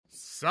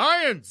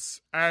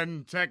Science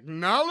and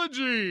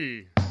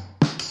technology.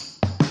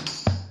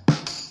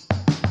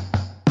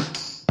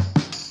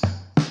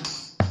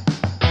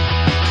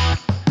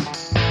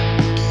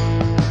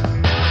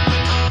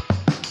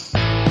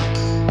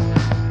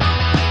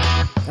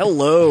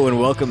 Hello and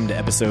welcome to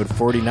episode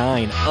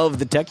 49 of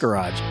the Tech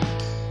Garage.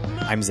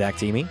 I'm Zach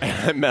Teamy.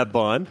 I'm Matt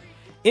Bond.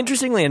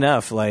 Interestingly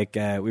enough, we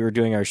were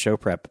doing our show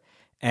prep,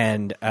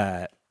 and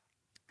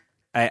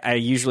I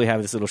usually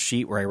have this little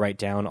sheet where I write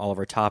down all of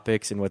our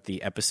topics and what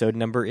the episode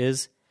number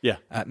is. Yeah.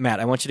 Matt,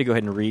 I want you to go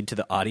ahead and read to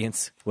the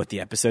audience what the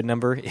episode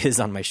number is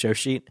on my show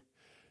sheet.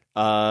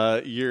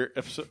 Your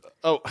episode.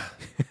 Oh,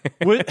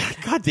 what?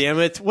 God damn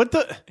it! What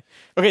the?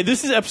 Okay,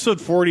 this is episode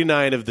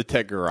 49 of the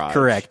Tech Garage.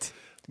 Correct.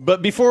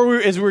 But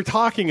as we were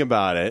talking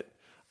about it,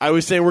 I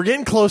was saying we're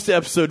getting close to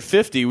episode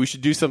 50. We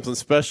should do something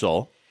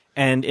special.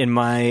 And in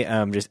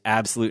my just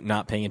absolute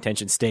not paying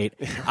attention state,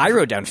 I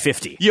wrote down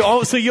 50.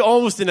 So you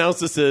almost announced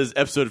this as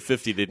episode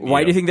 50, didn't you?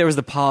 Why do you think there was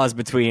the pause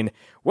between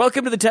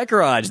 "Welcome to the Tech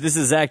Garage"? This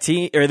is Zach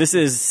T. Or this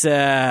is.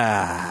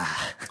 Yeah,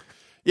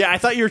 I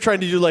thought you were trying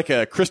to do like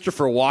a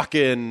Christopher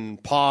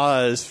Walken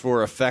pause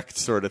for effect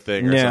sort of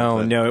thing. Or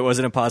something. No, it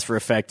wasn't a pause for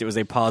effect. It was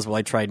a pause while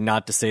I tried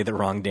not to say the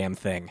wrong damn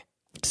thing.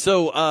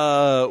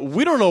 So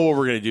we don't know what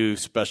we're going to do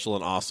special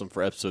and awesome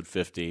for episode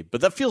 50,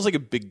 but that feels like a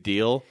big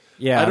deal.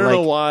 Yeah, I don't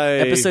know why.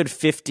 Episode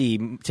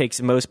 50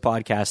 takes most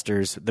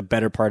podcasters the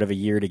better part of a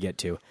year to get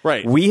to.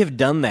 Right. We have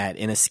done that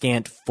in a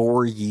scant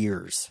 4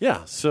 years.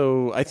 Yeah,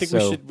 so I think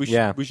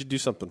we should do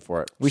something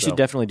for it. We should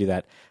definitely do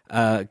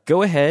that.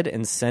 Go ahead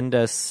and send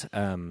us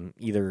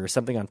either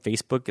something on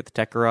Facebook at the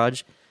Tech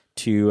Garage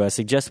to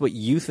suggest what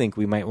you think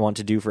we might want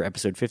to do for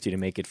episode 50 to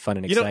make it fun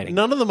and exciting.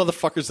 None of the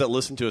motherfuckers that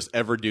listen to us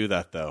ever do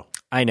that, though.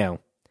 I know.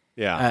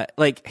 Yeah.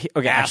 Okay,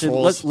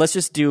 Assholes.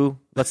 actually,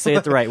 let's say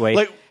it the right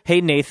way.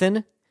 Hey,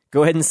 Nathan,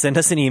 go ahead and send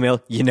us an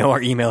email. You know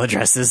our email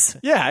addresses.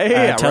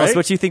 Yeah, tell us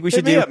what you think we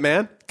should Hit do. me up,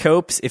 man.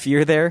 Copes, if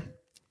you're there,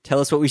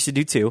 tell us what we should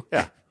do, too.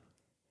 Yeah.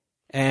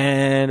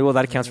 And, well,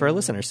 that accounts for our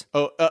listeners.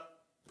 Oh,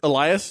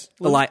 Elias?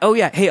 Oh,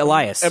 yeah. Hey,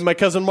 Elias. And my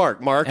cousin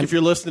Mark. Mark, if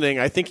you're listening,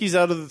 I think he's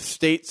out of the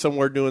state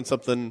somewhere doing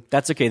something.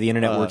 That's okay. The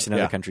internet works in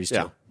other countries, too.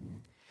 Yeah.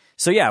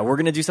 So, yeah, we're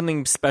going to do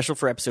something special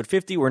for episode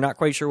 50. We're not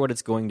quite sure what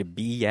it's going to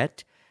be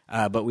yet,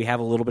 but we have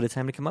a little bit of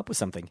time to come up with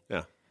something.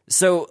 Yeah.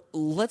 So,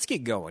 let's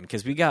get going,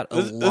 because we got a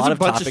There's lot a of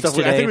bunch topics of stuff.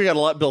 today. I think we got a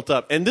lot built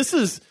up. And this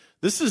is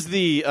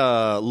the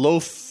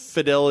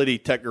low-fidelity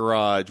Tech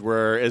Garage,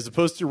 where as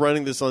opposed to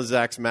running this on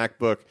Zach's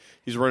MacBook,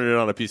 he's running it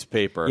on a piece of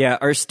paper. Yeah,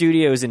 our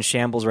studio is in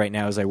shambles right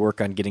now as I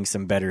work on getting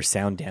some better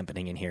sound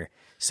dampening in here.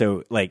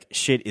 So,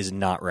 shit is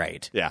not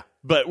right. Yeah.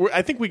 But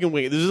I think we can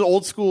wing it. This is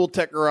old school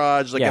Tech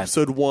Garage,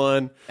 episode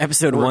 1.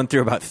 Episode 1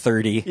 through about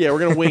 30. Yeah, we're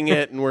going to wing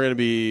it, and we're going to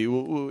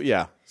be,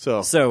 yeah.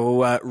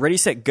 So, ready,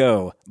 set,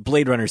 go.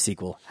 Blade Runner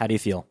sequel. How do you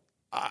feel?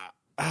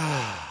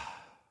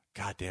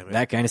 God damn it.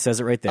 That kind of says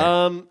it right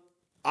there.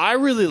 I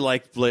really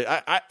like Blade.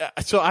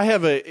 So I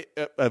have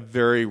a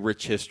very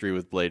rich history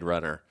with Blade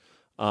Runner.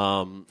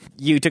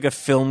 You took a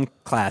film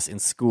class in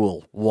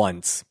school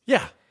once.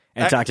 Yeah.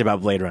 And talked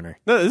about Blade Runner.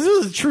 No, this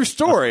is a true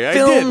story.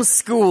 Film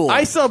school.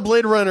 I saw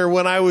Blade Runner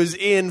when I was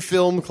in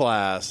film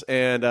class,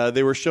 and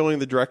they were showing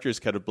the director's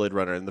cut of Blade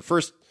Runner. And the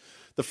first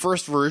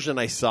version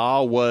I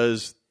saw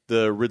was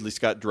the Ridley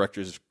Scott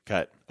director's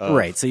cut.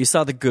 Right, so you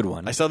saw the good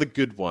one. I saw the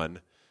good one,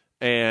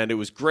 and it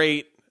was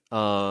great.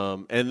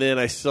 And then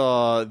I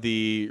saw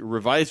the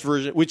revised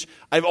version, which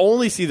I've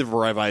only seen the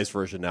revised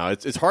version now.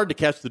 It's hard to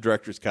catch the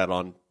director's cut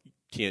on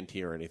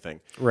TNT or anything.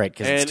 Right,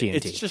 because it's TNT.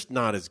 It's just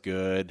not as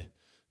good.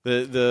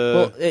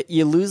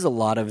 You lose a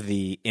lot of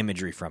the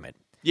imagery from it.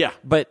 Yeah.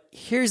 But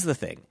here's the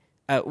thing.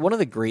 One of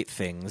the great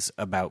things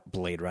about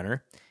Blade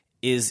Runner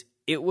is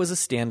it was a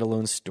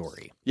standalone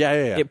story. Yeah.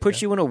 It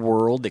put you in a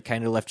world that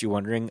kind of left you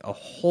wondering a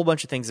whole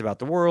bunch of things about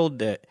the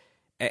world, and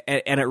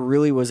it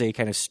really was a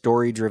kind of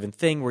story-driven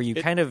thing where you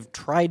kind of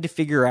tried to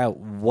figure out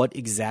what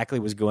exactly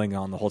was going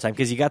on the whole time,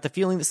 because you got the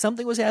feeling that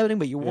something was happening,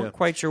 but you weren't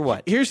quite sure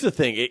what. Here's the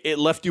thing. It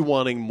left you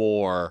wanting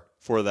more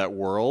for that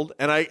world,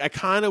 and I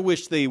kind of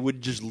wish they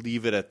would just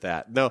leave it at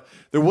that. Now,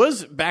 there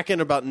was, back in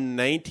about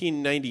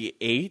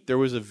 1998, there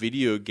was a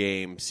video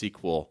game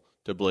sequel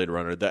to Blade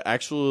Runner that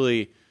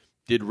actually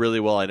did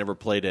really well. I never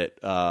played it,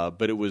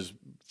 but it was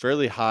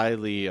fairly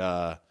highly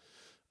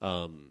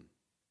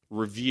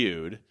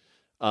reviewed.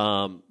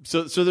 So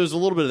there's a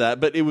little bit of that,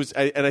 but it was,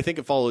 and I think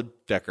it followed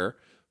Decker.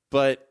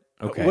 But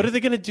what are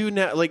they going to do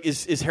now? Like,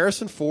 is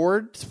Harrison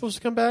Ford supposed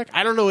to come back?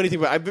 I don't know anything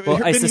about. I've been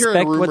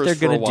hearing rumors what they're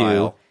for a going to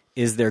while. do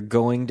is they're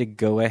going to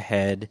go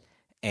ahead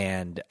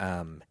and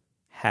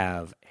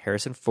have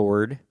Harrison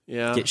Ford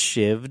get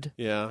shivved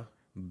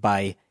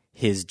by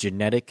his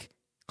genetic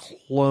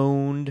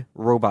cloned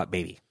robot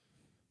baby.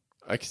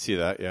 I can see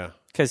that, yeah.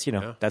 Because,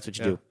 that's what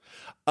you do.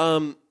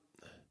 I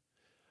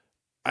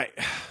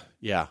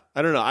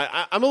don't know.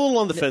 I'm a little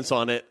on the fence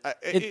on it.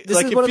 It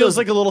feels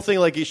like a little thing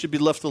like he should be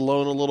left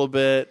alone a little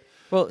bit.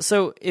 Well,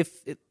 so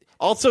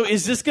also,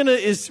 is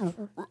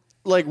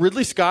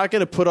Ridley Scott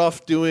gonna put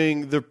off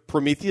doing the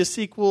Prometheus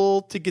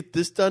sequel to get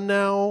this done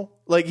now?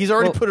 Like, he's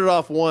already put it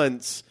off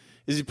once.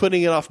 Is he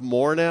putting it off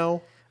more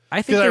now?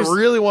 I think Because I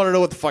really want to know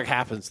what the fuck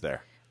happens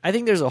there. I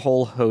think there's a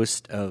whole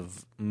host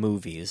of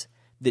movies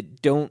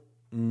that don't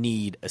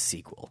need a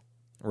sequel,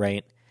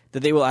 right?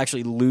 That they will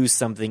actually lose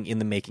something in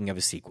the making of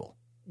a sequel.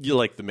 You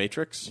like The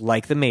Matrix?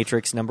 Like The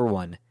Matrix, number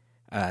one.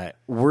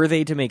 Were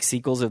they to make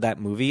sequels of that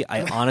movie,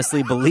 I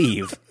honestly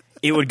believe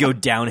it would go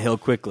downhill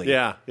quickly.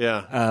 Yeah.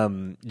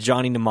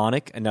 Johnny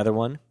Mnemonic, another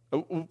one.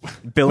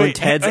 Bill and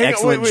Ted's hang on,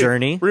 Excellent wait.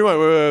 Journey. Rewind,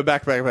 wait,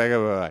 back.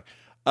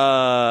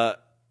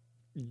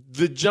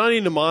 The Johnny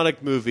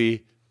Mnemonic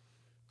movie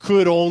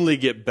could only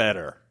get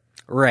better.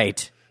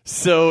 Right.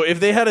 So if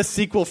they had a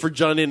sequel for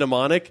Johnny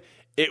Mnemonic,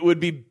 it would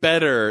be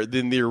better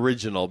than the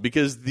original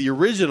because the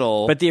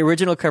original... But the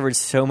original covered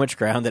so much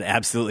ground that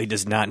absolutely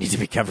does not need to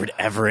be covered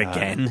ever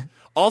again.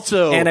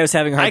 Also... And I was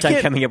having a hard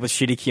time coming up with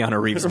shitty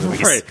Keanu Reeves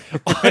movies.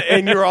 Right.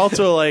 And you're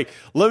also like,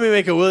 let me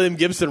make a William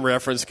Gibson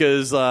reference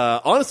because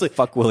honestly...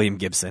 Fuck William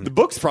Gibson. The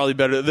book's probably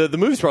better. The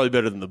movie's probably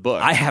better than the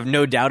book. I have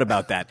no doubt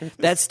about that.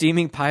 That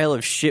steaming pile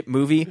of shit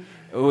movie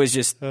was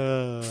just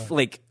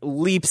like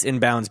leaps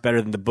and bounds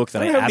better than the book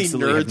that I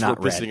absolutely have not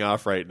we're read. pissing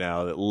off right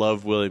now that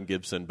love William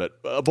Gibson,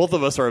 but both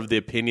of us are of the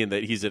opinion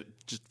that he's a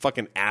just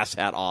fucking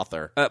asshat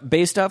author.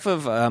 Based off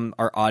of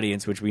our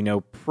audience, which we know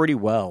pretty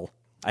well,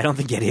 I don't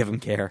think any of them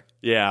care.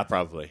 Yeah,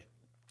 probably.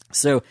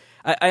 So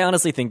I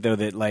honestly think, though,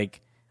 that like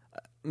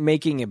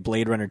making a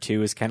Blade Runner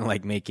 2 is kind of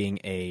like making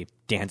a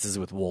Dances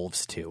with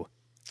Wolves 2.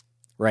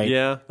 Right?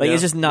 Yeah. Like, yeah,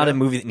 it's just not yeah. a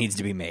movie that needs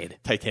to be made.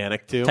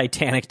 Titanic 2?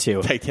 Titanic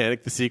 2.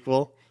 Titanic, the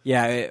sequel?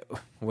 Yeah,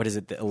 what is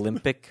it, the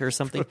Olympic or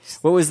something?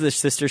 What was the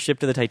sister ship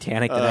to the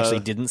Titanic that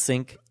actually didn't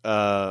sink?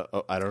 I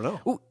don't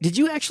know. Ooh, did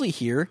you actually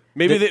hear?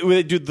 Maybe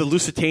they do the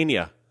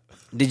Lusitania.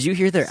 Did you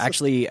hear there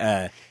actually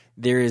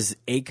there is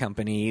a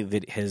company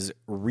that has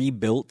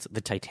rebuilt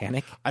the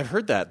Titanic? I've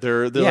heard that.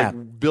 They're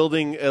like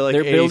building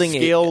they're building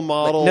scale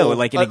model.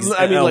 Like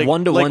a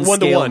one-to-one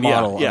scale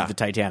model of the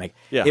Titanic.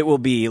 Yeah. It will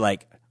be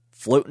like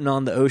floating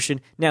on the ocean.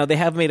 Now, they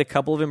have made a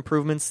couple of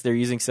improvements. They're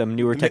using some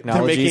newer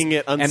technologies. They're making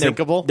it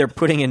unsinkable? And they're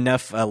putting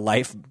enough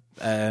life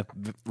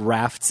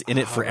rafts in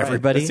it for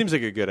everybody. That seems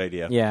like a good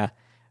idea. Yeah.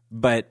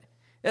 But,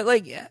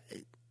 like...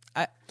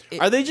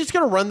 Are they just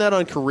going to run that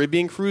on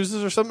Caribbean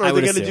cruises or something? Or are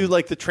they going to do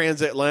like the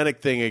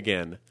transatlantic thing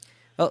again?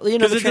 Well, you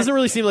know, because it doesn't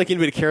really seem like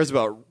anybody cares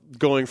about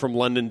going from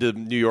London to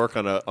New York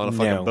on a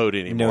fucking boat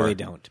anymore. No, they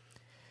don't.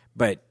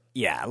 But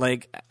yeah,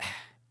 like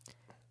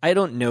I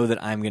don't know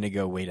that I'm going to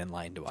go wait in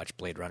line to watch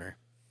Blade Runner.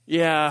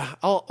 Yeah,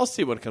 I'll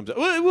see when it comes out.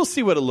 We'll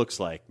see what it looks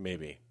like,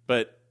 maybe.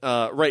 But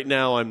right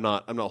now, I'm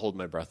not holding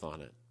my breath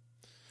on it.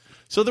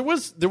 So there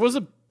was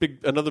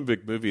another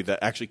big movie that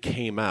actually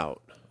came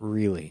out.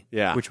 Really?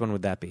 Yeah. Which one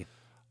would that be?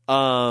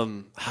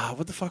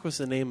 What the fuck was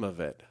the name of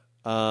it?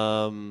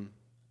 I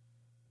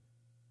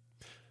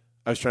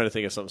was trying to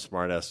think of something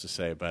smart ass to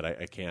say, but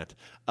I can't.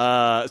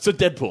 So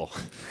Deadpool.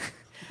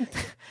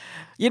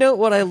 You know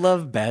what I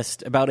love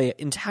best about an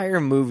entire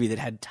movie that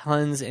had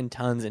tons and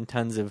tons and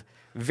tons of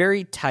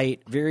very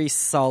tight, very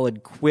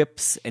solid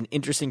quips and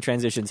interesting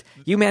transitions?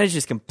 You managed to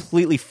just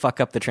completely fuck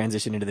up the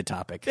transition into the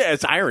topic. Yeah,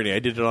 it's irony. I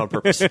did it on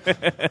purpose.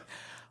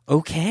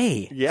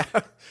 Okay. Yeah.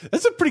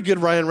 That's a pretty good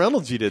Ryan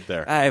Reynolds you did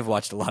there. I've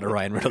watched a lot of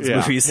Ryan Reynolds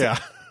movies. Yeah.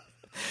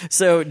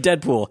 So,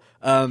 Deadpool.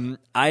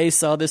 I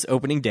saw this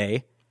opening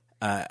day.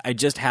 I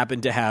just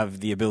happened to have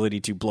the ability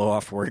to blow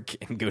off work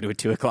and go to a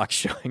 2:00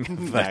 showing of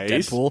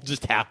Deadpool.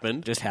 Just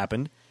happened. Just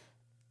happened.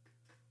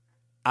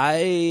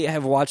 I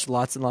have watched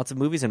lots and lots of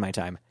movies in my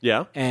time.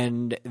 Yeah.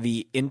 And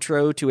the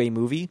intro to a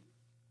movie,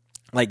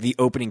 like the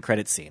opening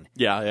credits scene,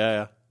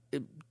 Yeah.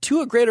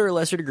 to a greater or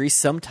lesser degree,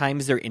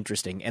 sometimes they're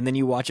interesting, and then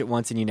you watch it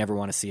once and you never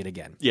want to see it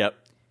again. Yep.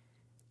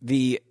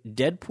 The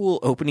Deadpool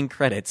opening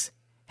credits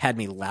had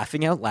me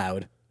laughing out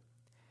loud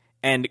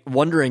and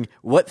wondering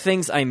what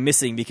things I'm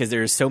missing because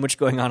there is so much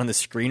going on the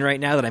screen right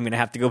now that I'm going to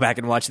have to go back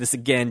and watch this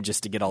again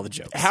just to get all the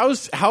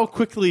jokes. How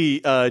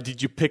quickly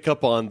did you pick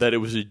up on that it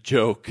was a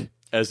joke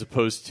as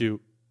opposed to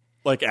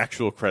like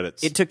actual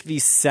credits? It took the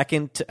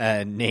second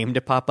name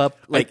to pop up.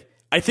 Like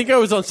I think I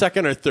was on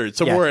second or third,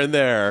 somewhere in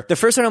there. The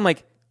first one, I'm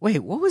like, wait,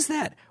 what was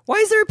that? Why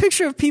is there a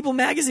picture of People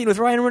magazine with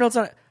Ryan Reynolds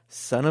on it?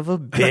 Son of a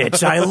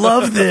bitch, I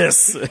love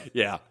this.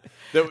 Yeah.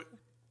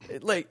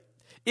 Like,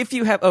 if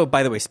you have... Oh,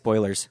 by the way,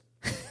 spoilers.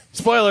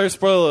 Spoiler.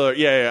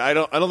 Yeah. I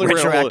don't think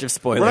Retroactive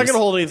spoilers. We're not going to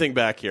hold anything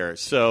back here.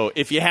 So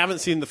if you haven't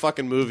seen the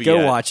fucking movie Go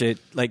yet, watch it.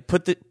 Like,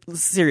 put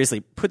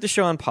the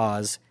show on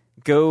pause.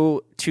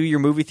 Go to your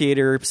movie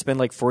theater, spend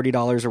like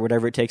 $40 or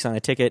whatever it takes on a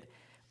ticket,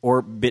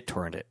 or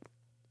BitTorrent it.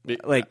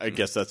 Like, I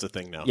guess that's a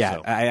thing now. Yeah,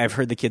 so. I've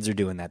heard the kids are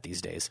doing that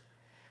these days.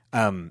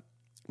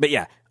 But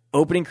yeah,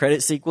 opening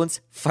credit sequence,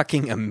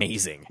 fucking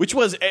amazing. Which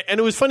was, and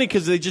it was funny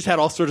because they just had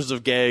all sorts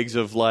of gags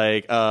of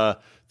like the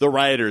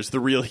writers, the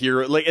real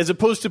hero, like as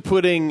opposed to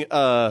putting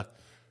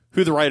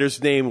who the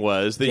writer's name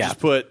was, they just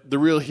put the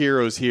real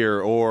heroes here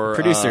or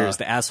producers,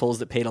 the assholes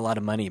that paid a lot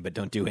of money but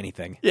don't do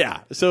anything.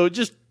 Yeah, so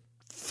just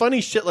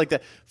funny shit like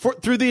that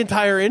through the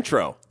entire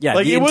intro. Yeah,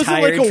 like the it wasn't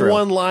entire like intro. a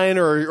one line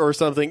or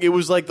something. It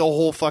was like the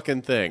whole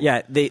fucking thing.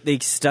 Yeah, they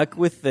stuck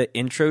with the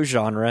intro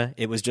genre.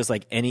 It was just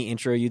like any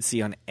intro you'd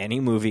see on any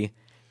movie,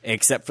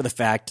 except for the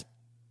fact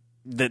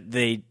that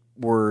they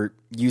were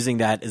using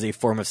that as a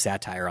form of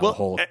satire on the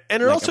whole.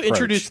 And it like, also approach.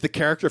 introduced the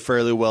character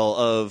fairly well.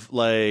 Of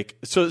like,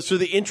 so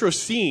the intro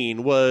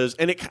scene was,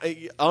 and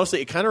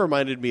honestly, it kind of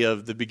reminded me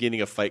of the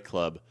beginning of Fight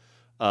Club,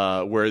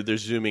 where they're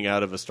zooming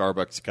out of a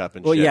Starbucks cup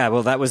and Well, shit. yeah,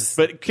 well, that was.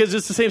 But because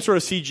it's the same sort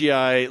of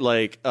CGI,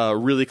 like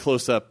really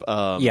close up,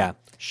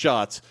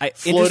 shots.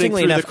 floating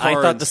Interestingly through enough, the car I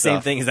thought and the same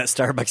stuff. thing as that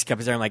Starbucks cup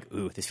is there. I'm like,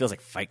 ooh, this feels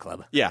like Fight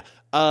Club. Yeah,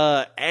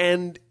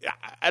 and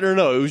I don't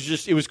know.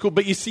 It was cool.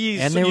 But you see,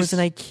 And there was an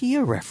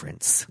IKEA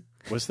reference.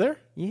 was there?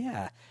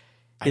 Yeah.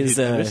 I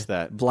missed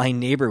that. blind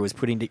neighbor was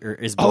putting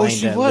his Oh, blind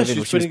she was. living, She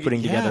was she was putting-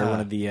 putting together yeah. one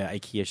of the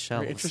IKEA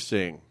shelves.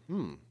 Interesting.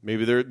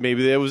 Maybe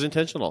that was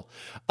intentional.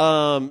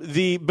 But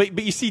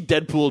you see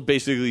Deadpool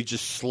basically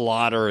just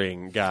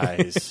slaughtering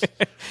guys,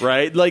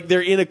 right? Like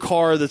they're in a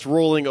car that's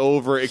rolling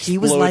over, exploding. He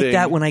was like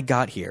that when I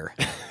got here.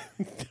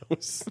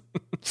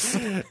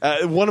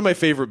 One of my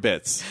favorite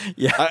bits.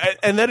 Yeah.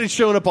 And that had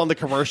shown up on the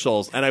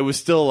commercials, and I was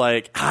still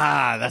like,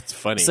 that's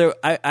funny. So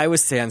I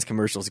was sans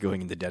commercials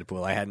going into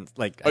Deadpool. I hadn't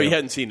like. Oh, you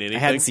hadn't seen anything? I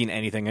hadn't seen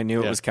anything. I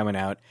knew it was coming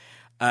out.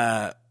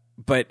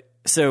 But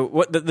so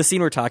what the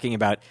scene we're talking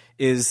about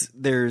is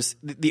there's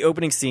the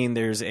opening scene.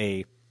 There's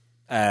a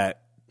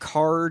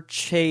car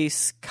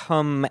chase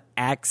come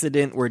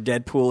accident where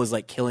Deadpool is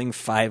like killing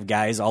 5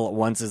 guys all at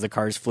once as the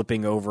car's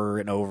flipping over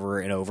and over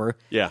and over.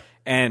 Yeah.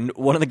 And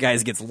one of the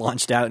guys gets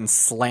launched out and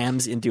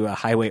slams into a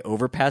highway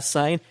overpass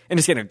sign and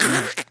just kind of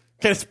kind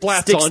of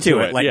splats sticks onto to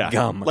it like yeah.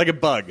 gum. like a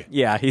bug.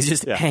 Yeah, he's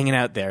just hanging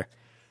out there.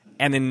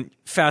 And then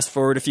fast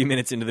forward a few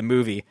minutes into the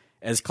movie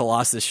as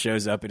Colossus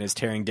shows up and is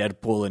tearing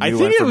Deadpool a new I one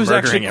think it for was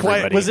murdering actually quite.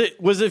 everybody.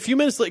 Was it a few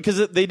minutes late? Because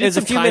they did It was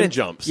some a few time minutes,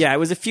 jumps. Yeah, it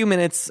was a few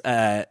minutes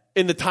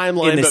in the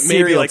timeline, in the but maybe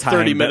serial like 30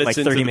 time, but minutes like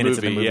into 30 the minutes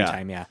movie. of the movie yeah.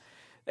 time, yeah.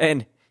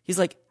 And he's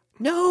like,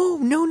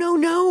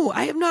 no,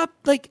 I have not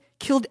like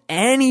killed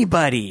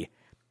anybody.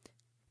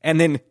 And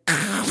then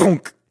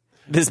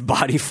this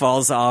body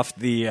falls off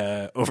the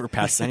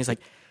overpass sign. He's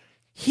like,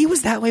 he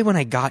was that way when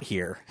I got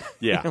here.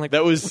 Yeah, Like,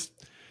 that was.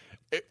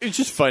 It's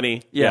just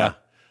funny. Yeah.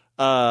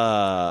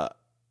 Yeah.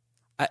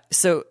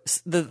 So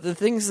the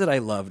things that I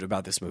loved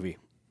about this movie,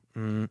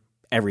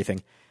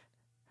 everything,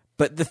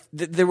 but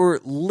there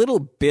were little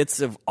bits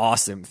of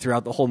awesome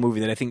throughout the whole movie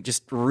that I think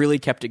just really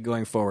kept it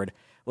going forward.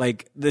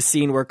 Like the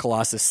scene where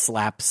Colossus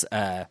slaps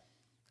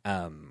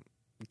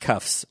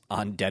cuffs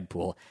on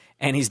Deadpool,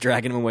 and he's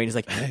dragging him away. And he's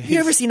like, "You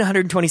ever seen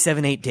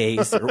 127 8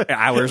 days or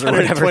hours or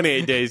whatever?"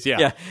 128 days. Yeah.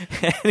 Yeah,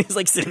 and he's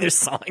like sitting there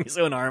sawing his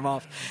own arm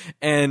off,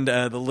 and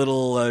the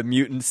little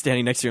mutant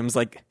standing next to him is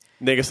like,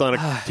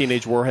 Negasonic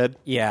Teenage Warhead.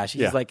 yeah,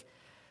 she's like,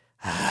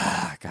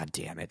 God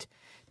damn it.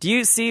 Do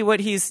you see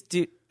what he's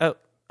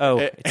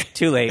it's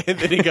too late. And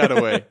then he got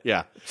away.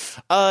 Yeah.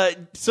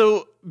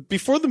 So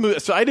before the movie,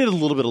 so I did a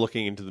little bit of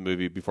looking into the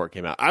movie before it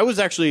came out. I was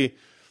actually,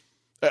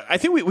 I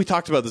think we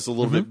talked about this a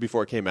little bit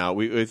before it came out.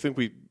 I think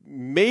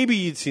maybe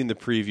you'd seen the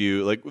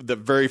preview, like the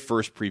very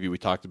first preview. We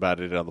talked about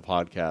it on the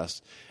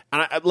podcast,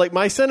 and like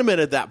my sentiment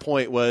at that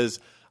point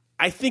was,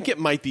 I think it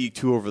might be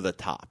too over the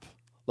top.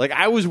 Like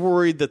I was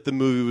worried that the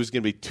movie was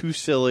going to be too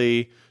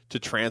silly to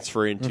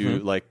transfer into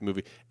like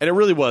movie, and it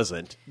really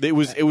wasn't. It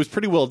was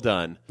pretty well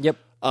done. Yep.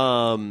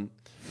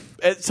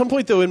 At some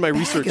point, though, in my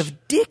research, Bag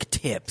of dick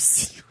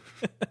tips.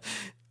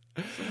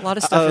 A lot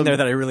of stuff in there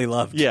that I really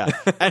loved. yeah,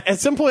 at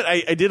some point,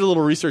 I did a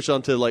little research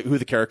onto like who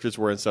the characters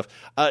were and stuff.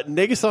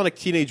 Negasonic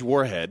Teenage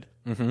Warhead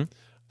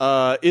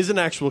is an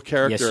actual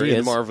character Yes, she in the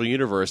is. Marvel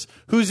Universe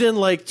who's in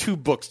like 2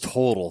 books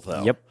total,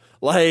 though. Yep.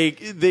 Like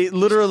they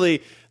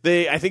literally.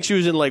 I think she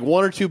was in like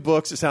 1 or 2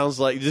 books. It sounds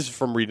like this is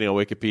from reading on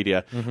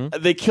Wikipedia.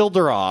 They killed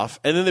her off,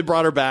 and then they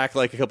brought her back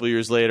like a couple of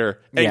years later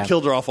and Yeah.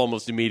 killed her off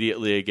almost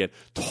immediately again.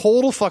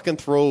 Total fucking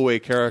throwaway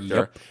character.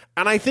 Yep.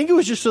 And I think it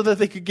was just so that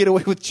they could get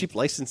away with cheap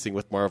licensing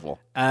with Marvel.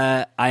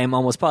 I am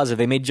almost positive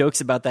they made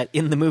jokes about that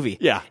in the movie.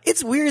 Yeah.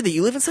 It's weird that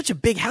you live in such a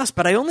big house,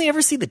 but I only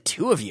ever see the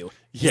 2 of you.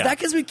 Yeah. Is that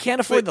because we can't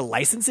afford the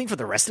licensing for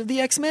the rest of the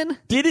X-Men?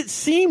 Did it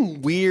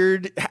seem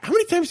weird? How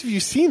many times have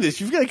you seen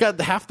this? You've got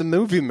half the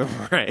movie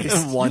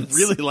memorized. Once.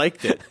 You really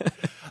liked it.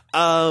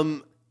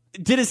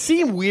 Did it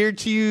seem weird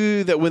to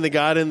you that when they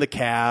got in the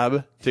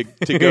cab to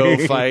go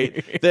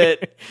fight,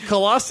 that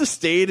Colossus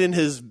stayed in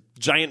his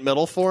giant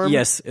metal form?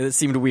 Yes, it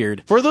seemed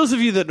weird. For those of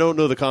you that don't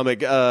know the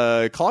comic,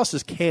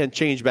 Colossus can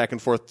change back and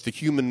forth to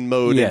human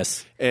mode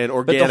Yes. and But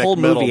organic the whole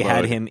metal movie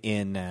had mode. him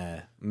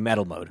in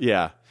metal mode.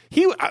 Yeah.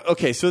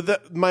 Okay, so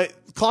my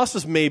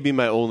Colossus may be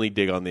my only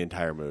dig on the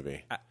entire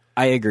movie.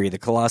 I agree. The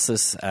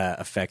Colossus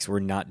effects were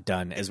not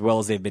done as well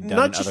as they've been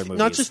done in other movies.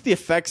 Not just the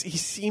effects. He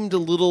seemed a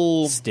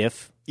little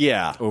stiff,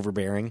 yeah,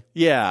 overbearing.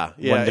 yeah.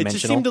 It just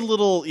one-dimensional. seemed a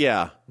little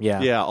Yeah.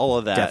 all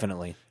of that.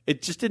 Definitely.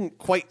 It just didn't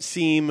quite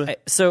seem.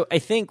 So I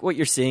think what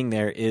you're seeing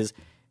there is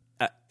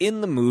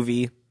in the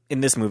movie, in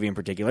this movie in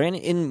particular, and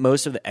in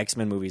most of the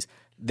X-Men movies,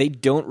 they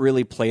don't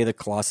really play the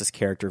Colossus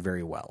character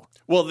very well.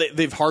 Well,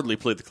 they've hardly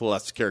played the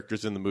Colossus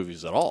characters in the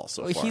movies at all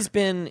so far.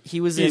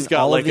 He was in got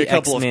all like of the a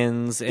couple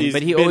X-Men's,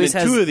 but he been always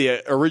in has 2 of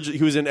the original.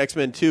 He was in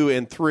X-Men 2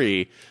 and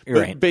 3, but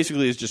Right.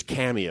 basically it's just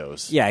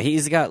cameos. Yeah,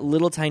 he's got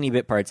little tiny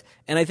bit parts.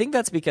 And I think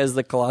that's because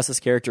the Colossus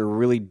character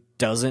really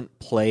doesn't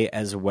play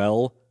as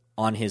well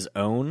on his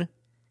own.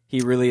 He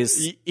really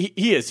is.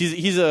 He is.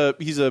 He's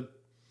a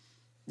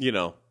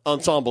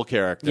ensemble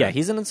character. Yeah,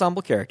 he's an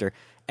ensemble character.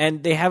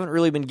 And they haven't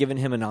really been giving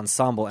him an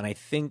ensemble. And I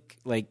think,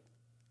 like,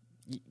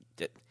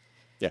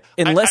 yeah.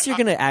 unless you're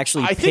going to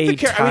actually I think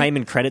pay time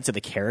and credit to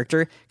the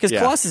character, because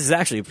Yeah. Colossus is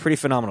actually a pretty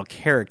phenomenal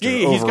character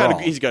Yeah, overall.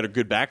 he's got a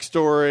good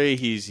backstory.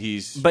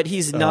 He's But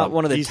he's not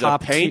one of the he's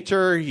top a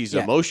painter. He's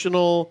Yeah.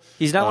 emotional.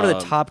 He's not one of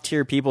the top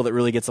tier people that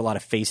really gets a lot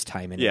of face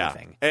time and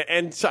everything.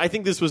 And so I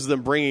think this was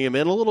them bringing him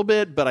in a little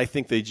bit, but I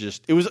think they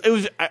just he did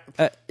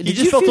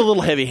just you felt feel- a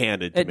little heavy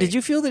handed. Did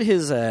you feel that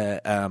his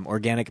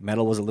organic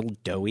metal was a little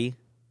doughy?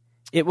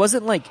 It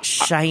wasn't like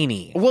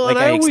shiny. Well, like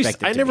and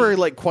expected I to never be.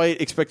 like quite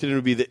expected him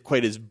to be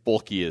quite as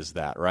bulky as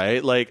that,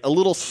 right? Like a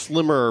little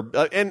slimmer,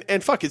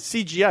 and fuck, it's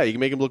CGI. You can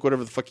make him look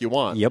whatever the fuck you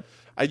want. Yep.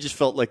 I just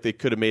felt like they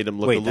could have made him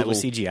look a Wait, little. that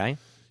was CGI?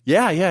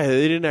 Yeah,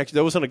 they didn't actually.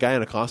 That wasn't a guy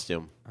in a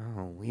costume.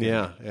 Oh, weird.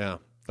 Yeah,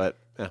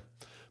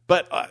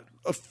 but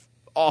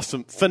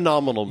awesome,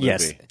 phenomenal movie.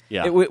 Yes.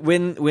 Yeah.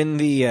 When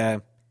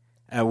the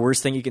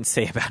worst thing you can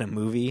say about a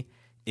movie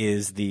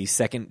is the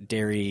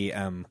secondary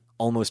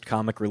almost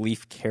comic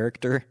relief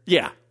character.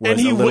 Yeah, was and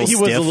he a little was a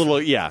stiff.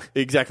 little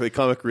exactly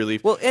comic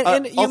relief. Well,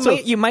 and also,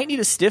 you might need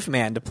a stiff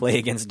man to play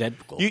against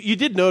Deadpool. you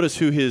did notice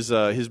who his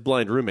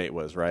blind roommate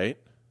was, right?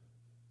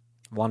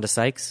 Wanda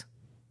Sykes.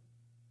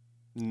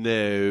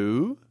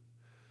 No,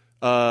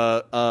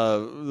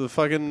 the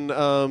fucking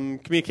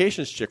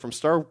communications chick from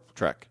Star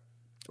Trek.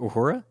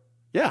 Uhura?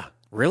 Yeah,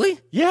 Really?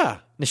 yeah,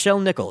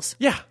 Nichelle Nichols.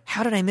 yeah.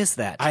 How did I miss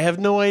that? I have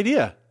no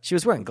idea. She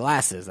was wearing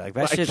glasses. Like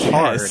that I shit's guess.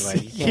 hard.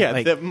 Like, you can't, Yeah,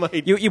 like, that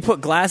might- you put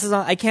glasses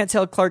on. I can't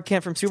tell Clark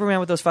Kent from Superman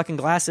with those fucking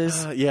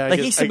glasses. Yeah, I like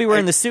he guess- should be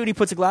wearing the suit. He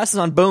puts the glasses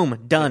on.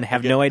 Boom, done.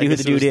 Have no idea who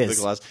the dude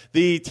is.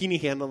 The teeny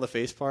hand on the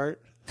face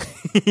part.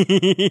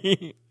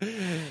 That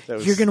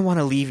was- You're gonna want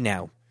to leave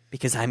now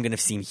because I'm gonna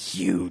seem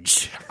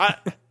huge.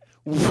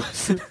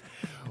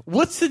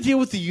 What's the deal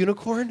with the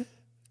unicorn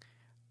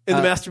in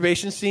the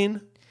masturbation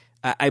scene?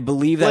 I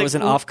believe that Like, was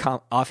an w-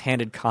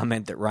 offhanded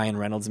comment that Ryan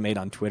Reynolds made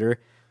on Twitter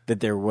that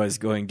there was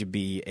going to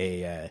be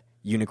a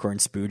unicorn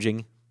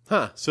spooging.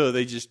 Huh? So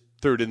they just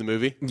threw it in the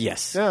movie?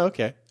 Yes, Yeah.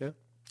 Okay. Yeah.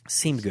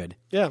 seemed good.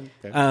 Yeah.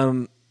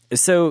 Okay.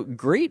 So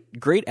great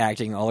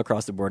acting all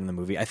across the board in the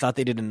movie. I thought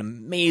they did an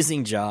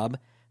amazing job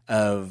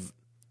of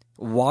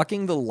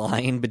walking the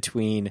line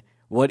between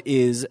what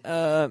is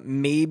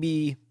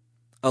maybe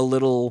a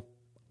little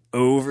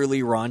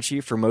overly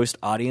raunchy for most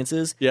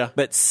audiences, Yeah.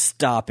 but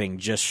stopping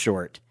just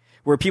short.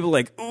 Where people are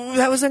like, ooh,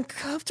 that was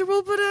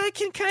uncomfortable, but I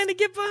can kind of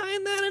get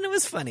behind that, and it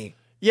was funny.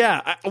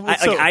 Yeah,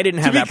 I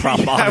didn't have that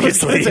problem,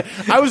 obviously.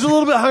 I was a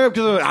little bit hung up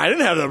because I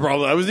didn't have that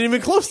problem. I wasn't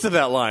even close to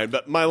that line,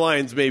 but my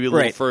line's maybe a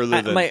little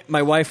further than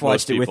my wife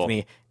watched most it with people.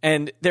 me,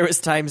 and there was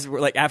times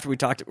where, like, after we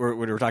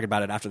were talking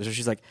about it after the show,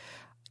 she's like,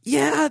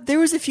 "Yeah, there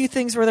was a few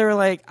things where they were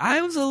like,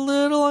 I was a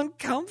little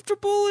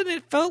uncomfortable, and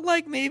it felt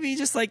like maybe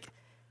just like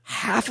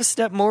half a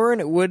step more,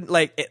 and it wouldn't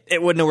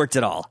have worked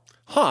at all."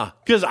 Huh?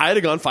 Because I'd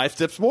have gone 5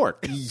 steps more.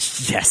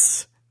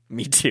 Yes,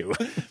 me too.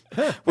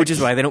 Which is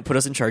why they don't put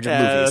us in charge of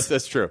movies.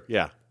 That's true.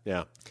 Yeah.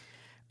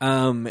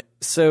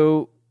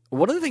 So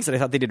one of the things that I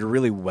thought they did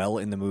really well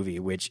in the movie,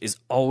 which is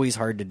always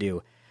hard to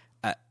do,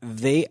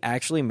 they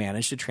actually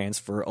managed to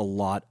transfer a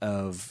lot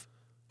of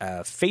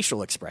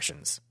facial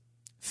expressions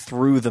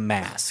through the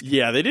mask.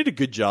 Yeah, they did a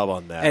good job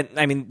on that. And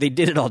I mean, they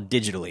did it all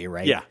digitally,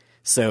 right? Yeah.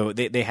 So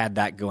they had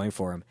that going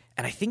for them.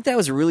 And I think that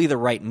was really the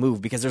right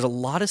move because there's a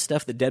lot of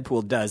stuff that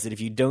Deadpool does that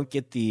if you don't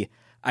get the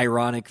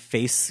ironic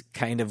face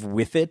kind of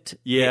with it,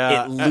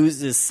 Yeah. it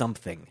loses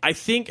something. I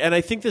think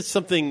that's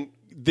something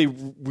we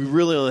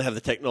really only have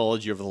the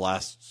technology over the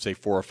last, say,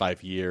 4 or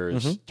 5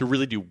 years to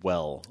really do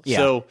well. Yeah.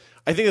 So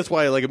I think that's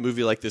why like a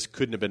movie like this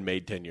couldn't have been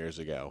made 10 years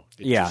ago.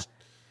 It Yeah. just-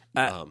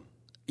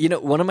 You know,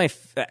 one of my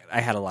I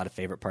had a lot of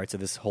favorite parts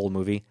of this whole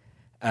movie.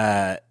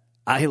 I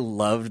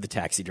loved the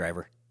taxi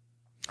driver.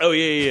 Oh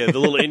yeah. The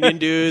little Indian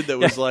dude that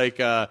was like,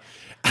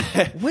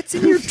 What's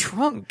in your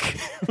trunk?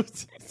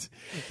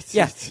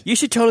 Yeah, you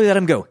should totally let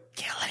him go.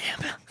 Kill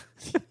him.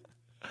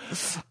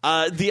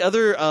 the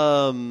other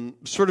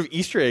sort of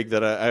Easter egg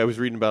that I was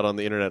reading about on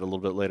the internet a little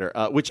bit later,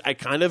 which I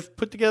kind of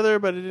put together,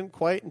 but I didn't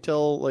quite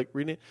until like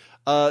reading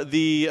it.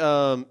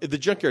 The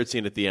junkyard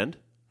scene at the end.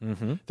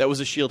 Mm-hmm. That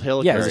was a Shield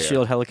helicarrier. Yeah, it was a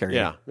Shield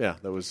helicarrier. Yeah.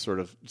 That was sort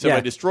of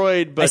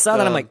semi-destroyed. But I saw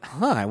that. I'm like,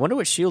 I wonder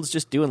what Shield's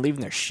just doing,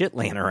 leaving their shit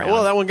laying around.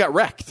 well, that one got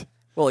wrecked.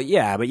 Well,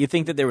 yeah, but you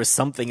think that there was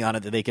something on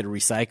it that they could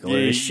recycle, or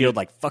Yeah, is Shield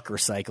like fuck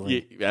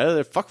recycling,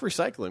 Yeah, fuck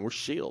recycling. We're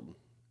Shield.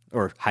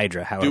 or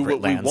Hydra, however Do what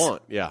it lands. we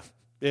want. Yeah.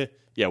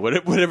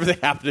 Whatever they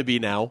happen to be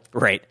now.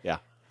 Right. Yeah.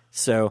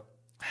 So,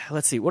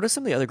 let's see. What are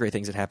some of the other great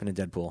things that happened in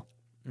Deadpool?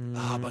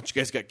 A bunch of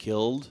guys got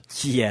killed.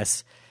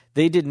 Yes.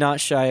 They did not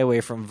shy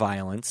away from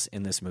violence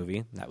in this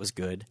movie. That was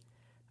good.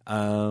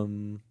 I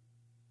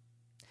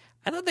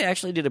thought they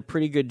actually did a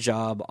pretty good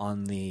job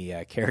on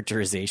the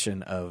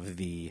characterization of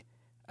the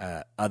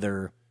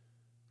other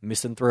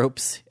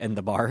misanthropes in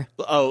the bar.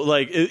 Oh,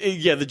 like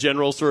yeah, the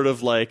general sort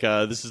of like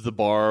this is the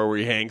bar where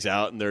he hangs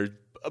out, and there's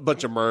a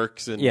bunch of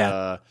mercs,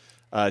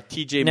 and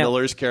T.J.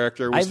 Miller's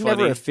character was I've funny.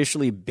 never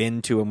officially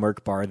been to a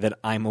merc bar that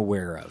I'm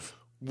aware of.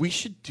 We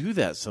should do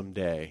that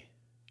someday.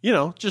 You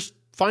know, just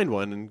find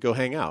one and go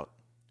hang out.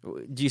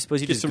 Do you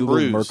suppose you Get just some Google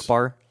brews. merc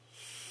bar?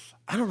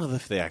 I don't know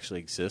if they actually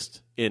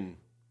exist in,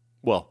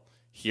 well,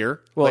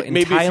 here. Well, like, in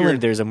maybe if you're- Thailand,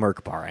 there's a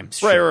merc bar, I'm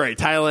sure. right,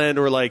 Thailand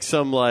or like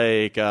some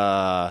like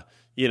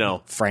you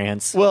know.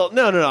 France, Well,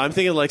 no. I'm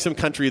thinking like some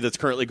country that's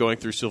currently going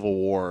through civil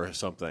war or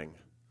something.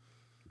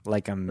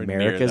 like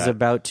America's that.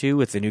 about to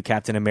with the new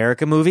Captain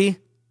America movie.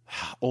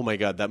 Oh my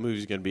god, that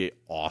movie's going to be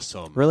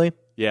awesome. Really?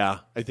 Yeah,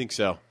 I think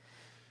so.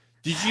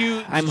 Did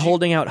you? I'm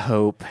holding out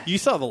hope. You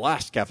saw the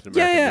last Captain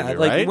America Yeah. movie,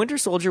 Like right? Winter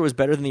Soldier was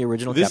better than the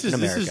original This Captain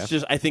America. is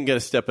just, I think, going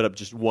to step it up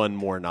just one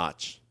more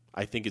notch.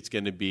 I think it's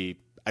going to be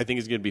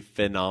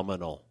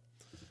phenomenal.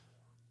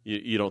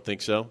 You don't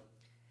think so?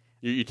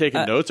 You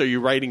taking notes? Are you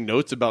writing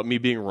notes about me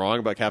being wrong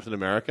about Captain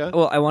America?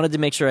 Well, I wanted to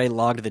make sure I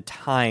logged the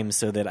time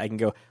so that I can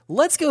go,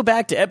 let's go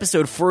back to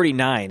episode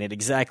 49 at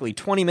exactly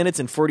 20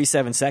 minutes and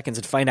 47 seconds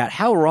and find out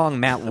how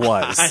wrong Matt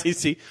was. I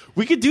see.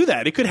 We could do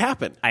that. It could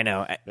happen. I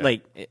know.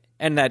 Like,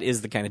 and that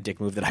is the kind of dick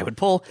move that I would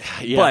pull.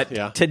 Yeah, but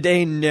yeah.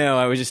 today, no,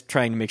 I was just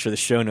trying to make sure the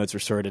show notes were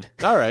sorted.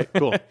 All right,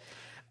 cool.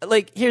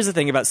 Like, here's the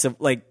thing about,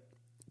 like,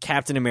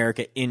 Captain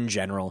America in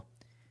general.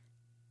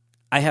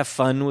 I have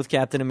fun with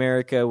Captain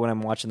America when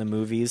I'm watching the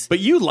movies. But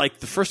you liked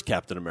the first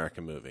Captain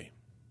America movie.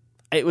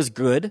 It was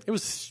good. It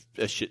was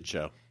a shit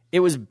show.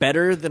 It was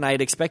better than I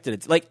had expected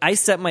it. Like, I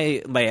set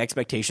my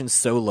expectations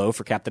so low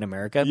for Captain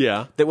America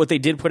that what they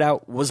did put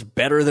out was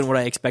better than what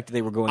I expected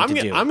they were going to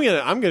do. I'm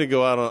gonna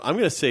go out on. I'm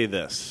gonna say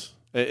this,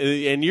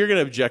 and you're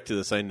gonna object to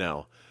this. I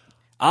know.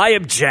 I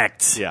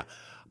object. Yeah,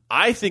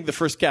 I think the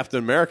first Captain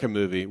America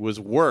movie was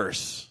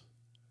worse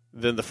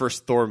than the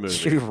first Thor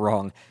movie. You're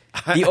wrong.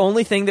 The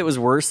only thing that was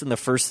worse than the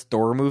first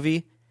Thor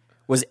movie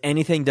was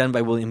anything done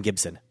by William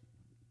Gibson.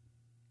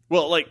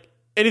 Well, like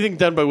anything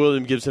done by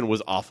William Gibson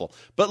was awful.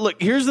 But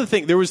look, here's the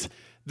thing: there was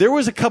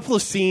a couple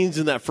of scenes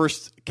in that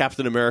first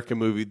Captain America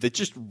movie that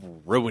just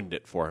ruined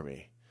it for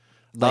me.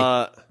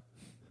 Like,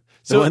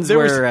 so ones there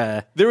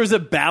where, there was a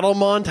battle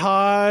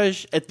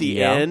montage at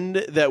the end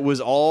that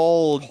was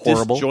all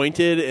Horrible.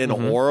 disjointed and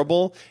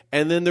horrible,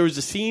 and then there was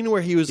a scene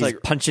where he was he's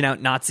like punching out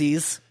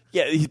Nazis.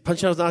 Yeah, he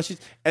punched out his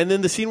Nazis. And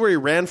then the scene where he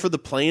ran for the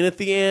plane at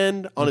the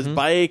end on his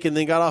bike and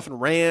then got off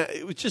and ran.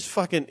 It was just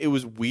fucking, it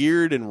was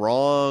weird and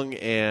wrong.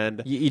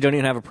 And You don't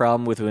even have a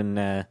problem with when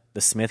the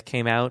Smith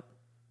came out,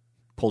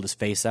 pulled his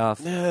face off,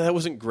 that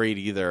wasn't great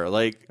either.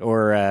 Like,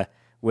 or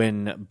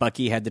when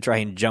Bucky had to try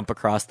and jump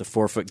across the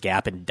 4-foot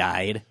gap and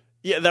died.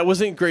 yeah, that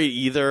wasn't great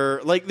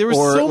either. Like, there was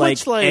Or so like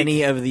much like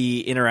any of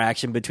the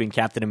interaction between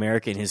Captain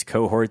America and his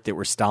cohort that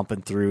were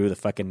stomping through the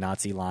fucking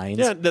Nazi lines.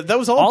 Yeah, that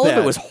was all All bad.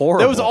 of it was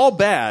horrible. That was all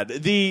bad.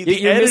 The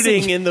You're editing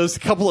missing- in those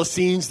couple of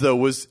scenes though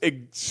was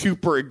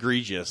super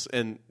egregious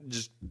and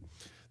just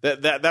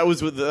that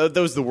was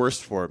the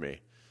worst for me.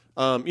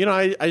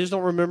 I just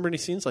don't remember any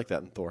scenes like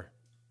that in Thor.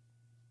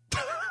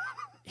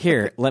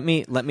 Here, let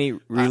me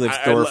relive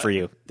I- Thor for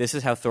you. This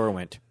is how Thor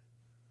went.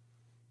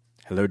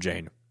 Hello,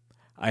 Jane.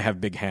 I have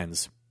big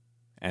hands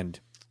and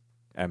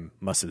am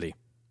muscly.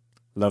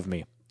 Love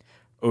me.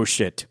 Oh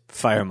shit,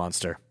 fire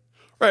monster.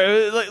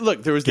 Right, like,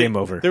 look, there was Game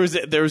over. There was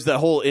that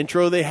whole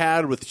intro they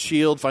had with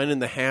Shield finding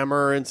the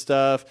hammer and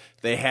stuff.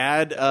 They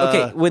had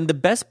Okay, when the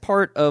best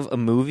part of a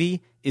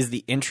movie is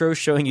the intro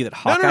showing you that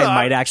Hawkeye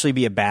might actually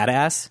be a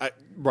badass.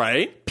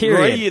 right? Period.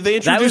 Right? They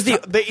that was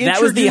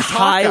introduced the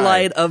Hawkeye.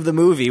 highlight of the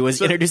movie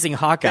was introducing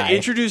Hawkeye, They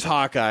introduced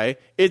Hawkeye.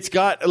 It's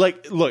got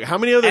look how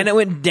many other and it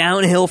went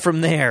downhill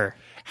from there.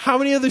 how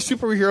many other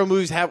superhero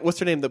movies have what's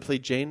her name that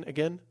played Jane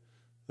again?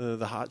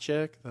 The hot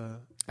chick,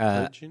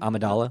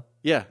 Amidala,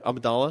 yeah,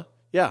 Amidala,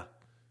 yeah,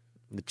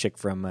 the chick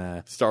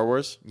from Star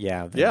Wars,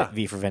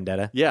 V for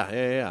Vendetta,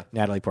 yeah.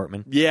 Natalie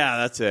Portman. Yeah,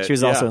 that's it. She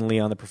was yeah. also in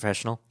Leon the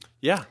Professional.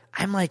 Yeah.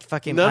 I'm like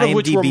fucking None of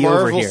which were IMDb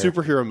Marvel over here.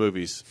 superhero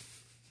movies.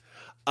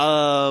 It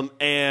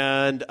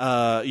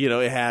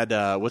had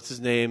what's his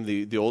name?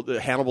 The old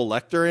Hannibal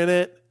Lecter in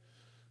it.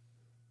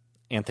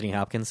 Anthony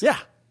Hopkins. Yeah.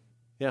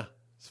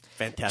 It's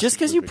fantastic. Just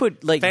because you movie.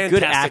 put like good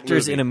Fantastic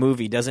actors movie. in a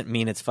movie doesn't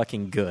mean it's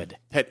fucking good.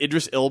 Had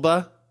Idris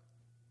Elba.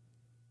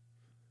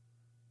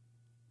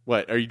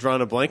 What? Are you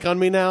drawing a blank on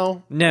me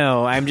now?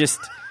 No, I'm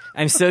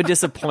so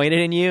disappointed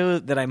in you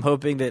that I'm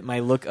hoping that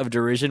my look of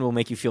derision will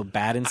make you feel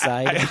bad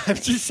inside. I'm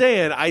just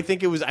saying. I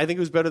think it was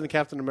better than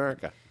Captain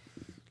America.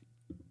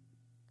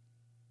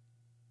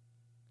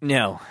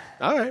 No.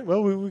 All right.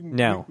 Well,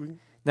 No.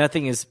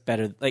 Nothing is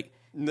better. Like,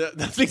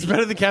 nothing's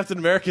better than Captain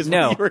America. Is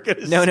no. what you were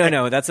gonna No, say.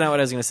 no. That's not what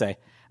I was going to say.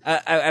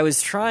 I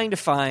was trying to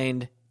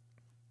find,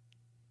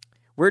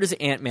 where does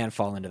Ant-Man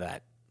fall into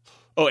that?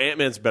 Oh,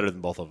 Ant-Man's better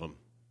than both of them.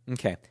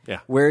 Okay. Yeah.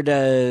 Where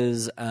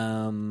does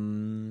Now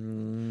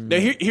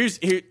here's.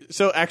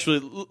 So actually,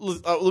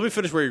 let me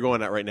finish where you're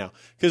going at right now,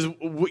 because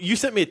you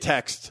sent me a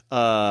text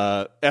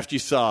after you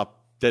saw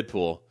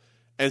Deadpool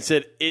and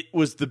said it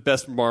was the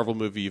best Marvel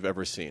movie you've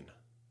ever seen.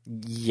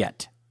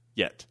 yet?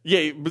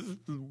 Yeah,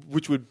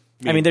 which would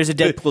I mean, there's a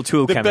Deadpool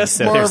 2 the coming. best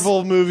so there's-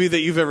 Marvel movie that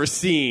you've ever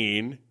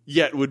seen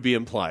yet would be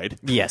implied.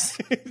 Yes.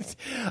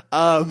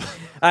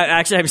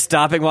 Actually, I'm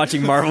stopping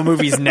watching Marvel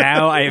movies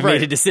now. I have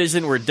made a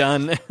decision. We're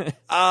done.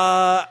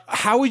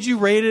 How would you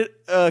rate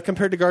it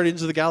compared to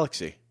Guardians of the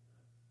Galaxy?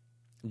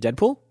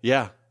 Deadpool?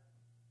 Yeah.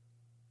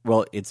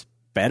 Well, it's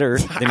better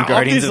than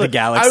Guardians of the Obviously.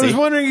 Galaxy. I was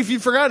wondering if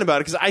you'd forgotten about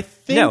it, because I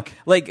think... No,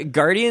 like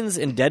Guardians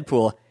and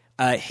Deadpool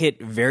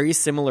hit very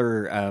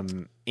similar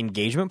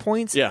engagement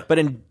points, Yeah. but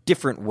in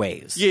different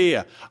ways.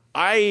 Yeah.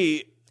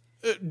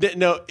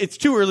 No, it's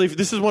too early.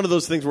 This is one of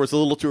those things where it's a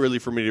little too early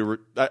for me to...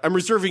 I'm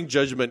reserving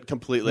judgment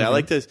completely. I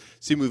like to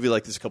see a movie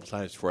like this a couple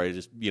times before I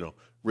just,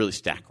 really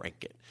stack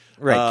rank it.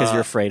 Right, because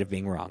you're afraid of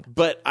being wrong.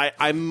 But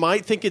I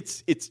might think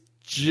it's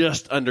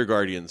just under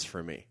Guardians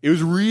for me. It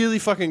was really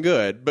fucking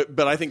good,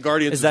 but I think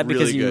Guardians Is that was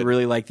because really you good.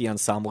 really like the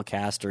ensemble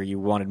cast, or you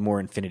wanted more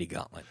Infinity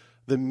Gauntlet?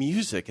 The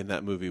music in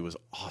that movie was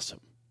awesome.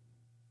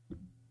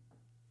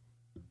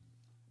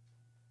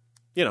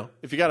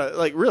 If you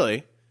gotta,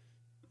 really,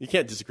 you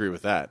can't disagree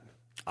with that.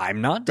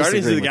 I'm not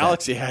Guardians of disagreeing the with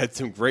Galaxy had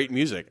some great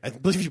music. I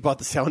believe you bought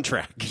the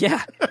soundtrack. that.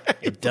 Yeah,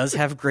 it does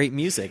have great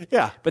music.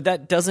 Yeah. But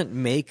that doesn't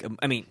make...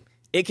 I mean,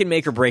 it can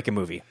make or break a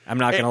movie. I'm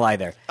not going to lie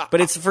there.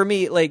 But it's, for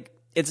me,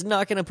 it's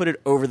not going to put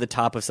it over the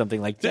top of something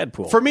like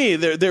Deadpool. For me,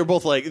 they're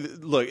both look,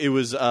 it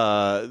was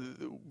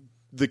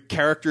the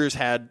characters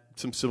had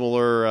some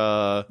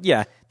similar.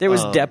 Yeah, there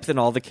was depth in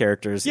all the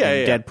characters. Yeah,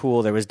 in yeah.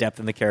 Deadpool, there was depth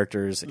in the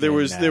characters. There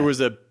was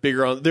a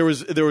bigger. There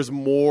was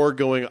more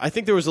going. I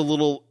think there was a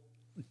little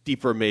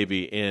deeper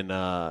maybe in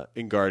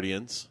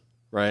Guardians.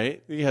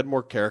 Right, you had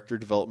more character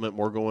development,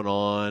 more going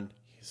on.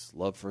 His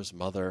love for his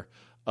mother.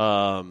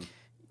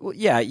 Well,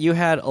 yeah, you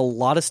had a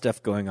lot of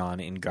stuff going on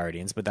in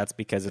Guardians, but that's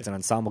because it's an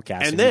ensemble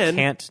cast, And you then,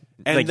 can't.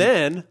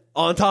 then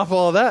on top of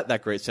all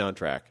that great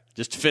soundtrack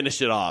just to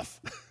finish it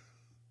off.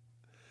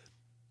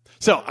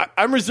 So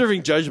I'm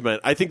reserving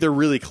judgment. I think they're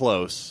really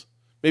close,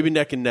 maybe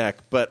neck and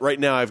neck. But right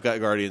now, I've got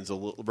Guardians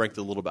ranked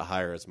a little bit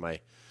higher as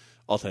my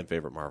all-time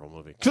favorite Marvel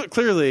movie.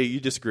 Clearly,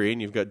 you disagree,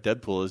 and you've got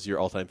Deadpool as your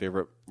all-time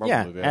favorite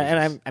Marvel movie.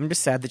 and I'm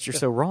just sad that you're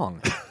so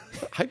wrong.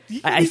 I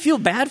I feel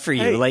bad for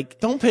you. Hey,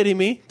 don't pity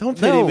me. Don't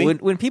pity No, me.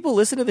 when people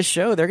listen to the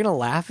show, they're gonna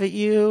laugh at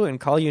you and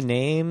call you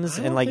names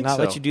I and don't think not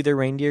let so. you do their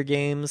reindeer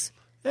games.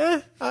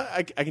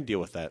 I can deal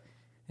with that.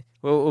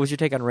 What was your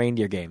take on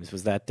reindeer games?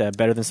 Was that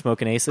better than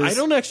Smoking Aces? I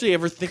don't actually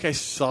ever think I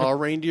saw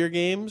Reindeer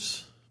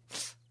Games.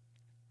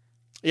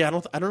 Yeah, I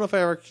don't know if I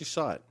ever actually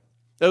saw it.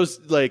 That was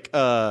like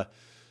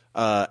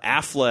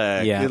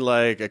Affleck in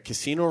like a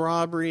casino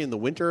robbery in the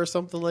winter or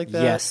something like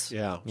that. Yes.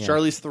 Yeah. Yeah.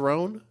 Charlize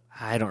Theron.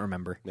 I don't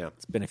remember. Yeah.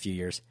 It's been a few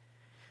years.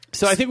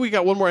 So I think we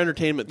got one more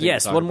entertainment thing.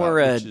 Yes, to talk one more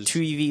about, which is-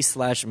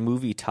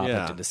 TV/movie topic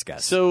yeah. to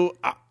discuss. So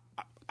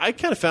I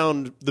kind of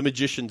found The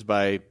Magicians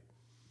by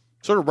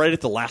sort of right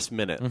at the last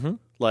minute. Mm-hmm.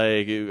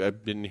 Like I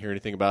didn't hear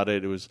anything about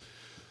it. It was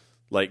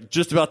like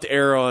just about to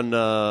air on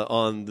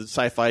the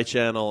Sci-Fi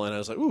Channel, and I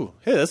was like, "Ooh,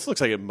 hey, this looks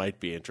like it might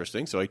be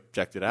interesting." So I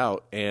checked it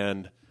out,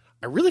 and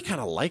I really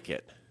kind of like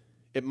it.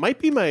 It might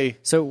be my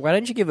So why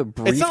don't you give a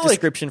brief not like-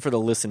 description for the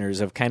listeners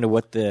of kind of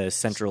what the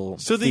central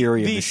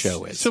theory of the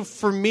show is? So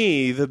for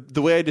me,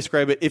 the way I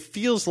describe it, it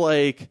feels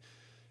like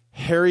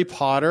Harry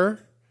Potter,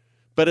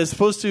 but as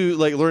opposed to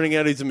like learning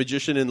how he's a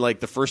magician in like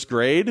the first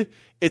grade,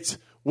 it's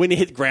when he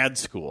hit grad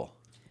school.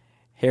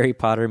 Harry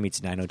Potter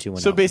meets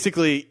 90210. So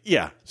basically,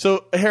 yeah.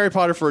 So Harry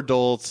Potter for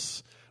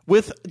adults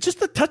with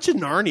just a touch of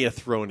Narnia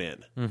thrown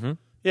in. Mm-hmm.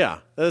 Yeah,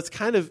 that's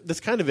kind of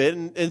it.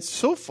 And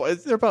so far,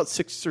 they're about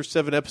 6 or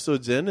 7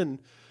 episodes in, and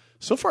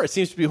so far it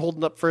seems to be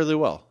holding up fairly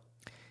well.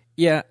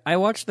 Yeah, I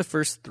watched the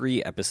first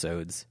 3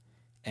 episodes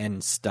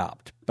and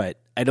stopped, but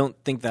I don't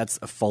think that's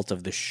a fault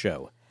of the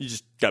show. You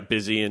just got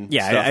busy and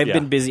Yeah, stuff. I've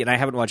been busy and I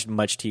haven't watched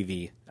much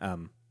TV.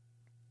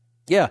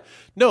 Yeah,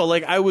 No,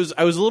 like I was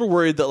a little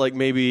worried that like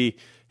maybe,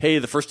 hey,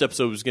 the first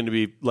episode was going to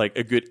be like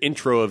a good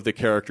intro of the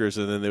characters,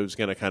 and then it was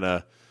going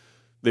to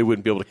they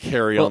wouldn't be able to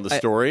carry on the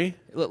story.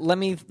 Let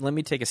me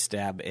take a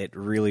stab at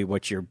really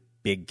what your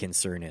big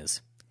concern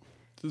is.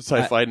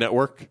 Sci-Fi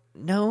Network.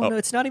 No,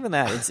 it's not even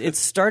that. It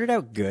started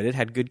out good. It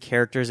had good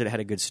characters. It had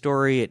a good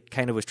story. It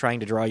kind of was trying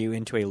to draw you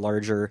into a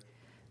larger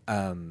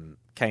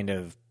kind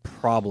of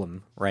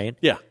problem, right?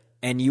 Yeah.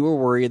 And you were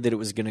worried that it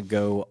was going to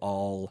go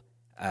all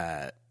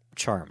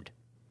Charmed,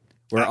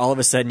 where all of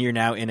a sudden you're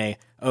now in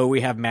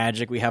we have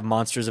magic, we have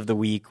monsters of the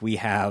week, we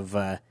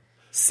have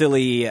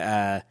silly,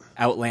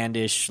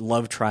 outlandish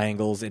love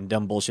triangles and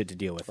dumb bullshit to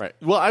deal with. Right.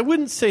 Well, I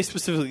wouldn't say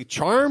specifically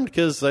Charmed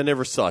because I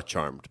never saw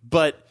Charmed,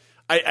 but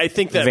I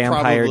think that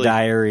Vampire probably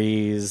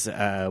Diaries,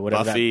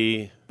 whatever.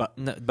 Buffy.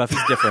 No,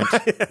 Buffy's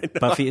different.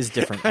 Buffy is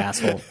different,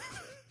 asshole.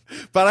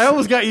 But I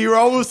almost got you. Were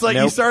almost like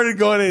you Nope. started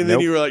going, and then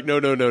Nope. you were like, no,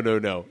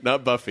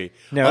 not Buffy.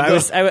 No,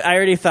 I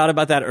already thought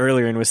about that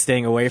earlier and was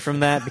staying away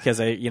from that because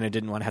I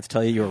didn't want to have to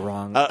tell you were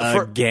wrong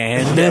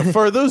again.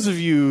 For those of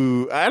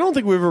you, I don't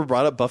think we ever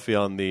brought up Buffy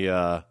on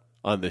the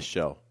on this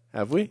show,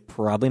 have we?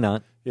 Probably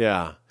not.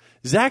 Yeah,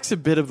 Zach's a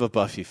bit of a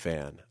Buffy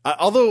fan,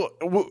 although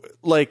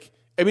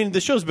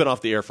the show's been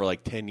off the air for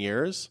like 10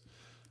 years.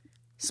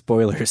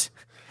 Spoilers.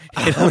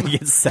 It only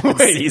gets 7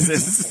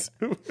 seasons.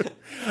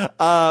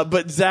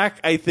 But Zach,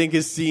 I think,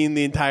 has seen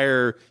the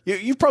entire.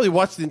 You've probably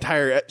watched the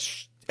entire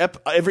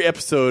every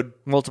episode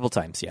Multiple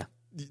times, yeah.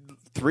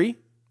 3,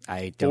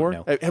 I 4.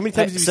 don't know. How many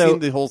times have you So- seen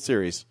the whole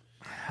series?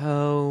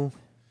 Oh,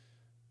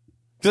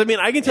 Because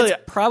I can tell you,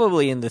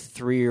 probably in the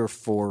 3 or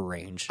 4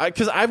 range.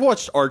 because I've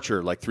watched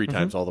Archer like 3 Mm-hmm.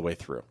 times all the way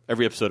through.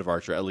 Every episode of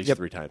Archer at least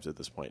 3 times at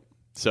this point.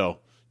 So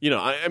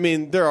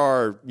there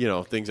are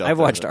things out there. I've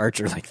watched that-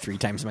 Archer like 3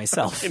 times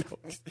myself.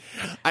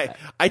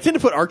 I tend to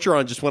put Archer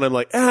on just when I'm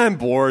like, I'm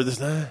bored.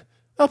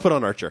 I'll put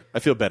on Archer. I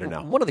feel better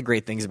now. One of the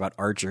great things about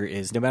Archer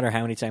is no matter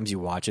how many times you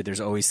watch it,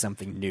 there's always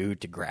something new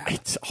to grab.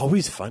 It's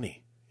always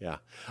funny. Yeah.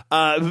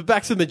 But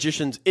back to the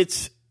Magicians.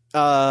 It's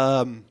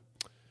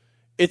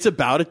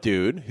about a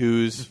dude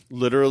who's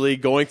literally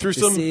going through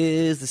This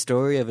is the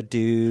story of a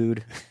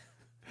dude.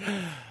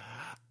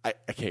 I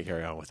can't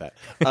carry on with that.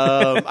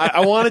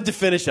 I wanted to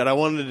finish that. I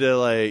wanted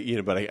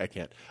to but I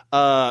can't.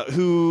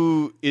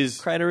 Who is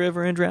Cried a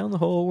river and drowned the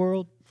whole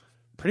world.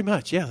 pretty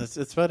much, yeah.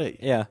 That's about it.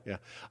 Yeah. Yeah.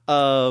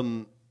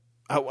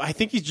 I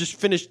think he's just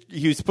finished.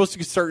 He was supposed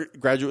to start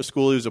graduate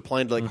school. He was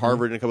applying to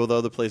Harvard and a couple of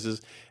other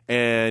places,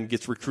 and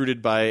gets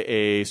recruited by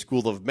a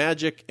school of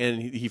magic.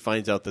 And he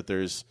finds out that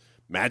there's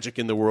magic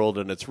in the world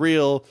and it's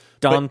real.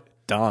 Dun,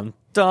 dun,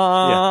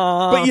 dun.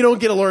 Yeah. But you don't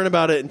get to learn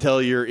about it until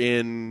you're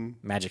in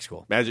Magic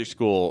school. magic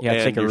school. You have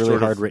to and take a you're really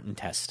sort of- hard written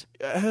test.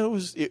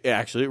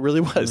 Actually, it really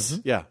was.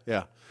 Yeah,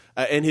 yeah.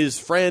 And his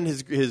friend,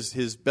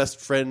 his best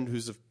friend,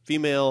 who's a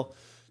female,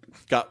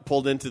 got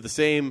pulled into the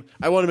same.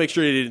 I want to make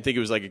sure he didn't think it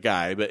was like a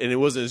guy, and it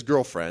wasn't his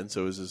girlfriend,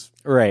 so it was his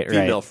Right.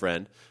 female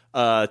friend.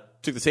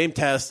 Took the same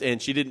test,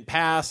 and she didn't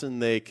pass, and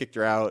they kicked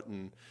her out,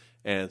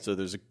 and so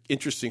there's an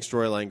interesting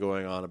storyline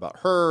going on about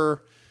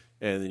her.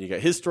 And then you got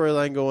his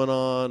storyline going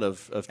on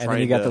of trying to... And then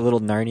you got the little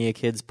Narnia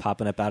kids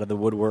popping up out of the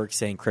woodwork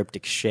saying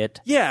cryptic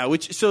shit. Yeah,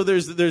 so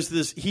there's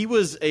this. He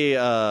was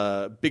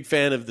a big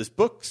fan of this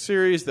book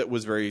series that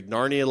was very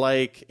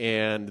Narnia-like,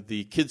 and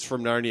the kids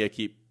from Narnia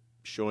keep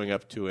showing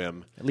up to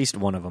him. At least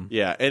one of them.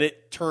 Yeah, and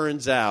it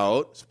turns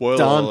out, spoiler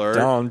Dun, alert,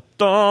 dun,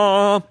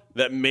 dun.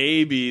 that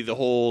maybe the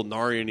whole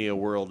Narnia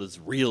world is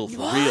real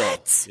for real.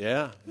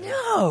 Yeah,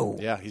 No.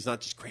 yeah, he's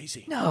not just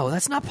crazy. No,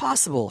 that's not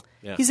possible.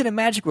 Yeah. He's in a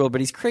magic world, but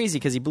he's crazy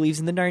because he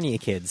believes in the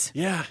Narnia kids.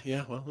 Yeah,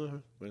 yeah.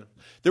 Well,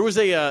 there was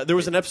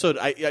an episode.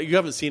 You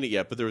haven't seen it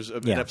yet, but there was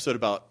an episode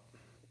about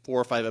 4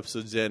 or 5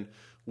 episodes in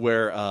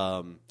where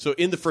so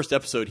in the first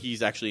episode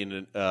he's actually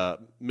in a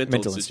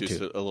mental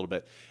institute a little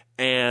bit,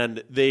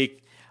 and they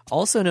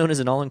Also known as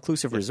an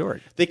all-inclusive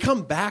resort. they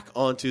come back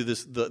onto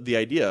this the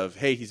idea of,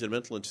 hey, he's in a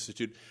mental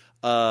institute,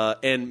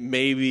 and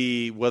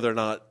maybe whether or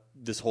not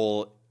this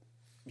whole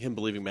him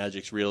believing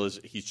magic's real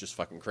is he's just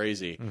fucking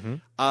crazy.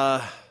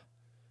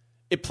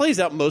 It plays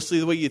out mostly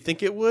the way you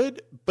think it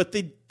would, but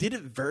they did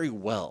it very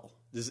well.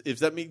 If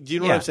that mean, do you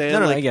know what I'm saying?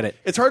 No, I get it.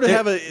 It's hard to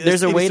have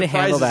There's a any way to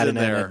handle surprises that in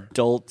there. an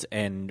adult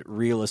and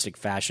realistic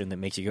fashion that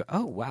makes you go,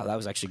 "Oh, wow, that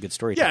was actually a good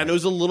story." Yeah, and it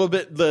was a little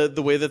bit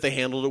the way that they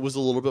handled it was a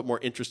little bit more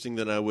interesting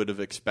than I would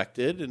have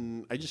expected,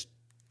 and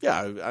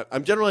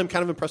I'm generally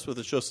kind of impressed with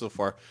the show so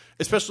far,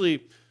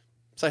 especially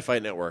Sci-Fi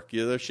Network.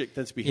 Their shit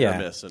tends to be hit or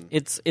miss, and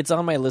it's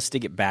on my list to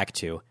get back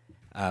to,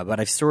 but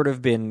I've sort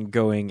of been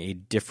going a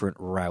different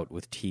route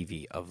with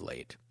TV of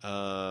late.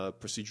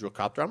 procedural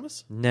cop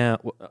dramas. No,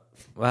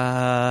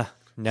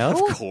 no, Of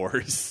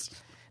course.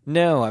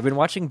 no. I've been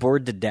watching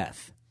Bored to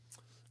Death.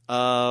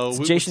 What's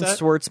Jason that?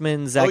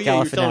 Schwartzman, Zach yeah, you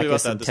were telling me about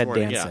Galifianakis, that and this Ted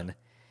morning, Danson.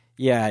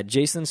 Yeah,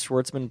 Jason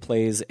Schwartzman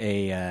plays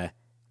a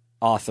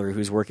author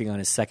who's working on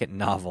his second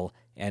novel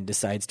and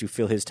decides to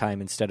fill his time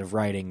instead of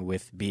writing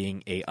with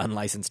being a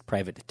unlicensed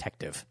private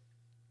detective.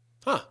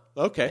 Huh.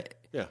 Okay.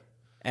 Yeah.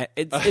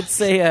 It's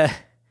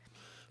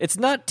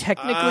not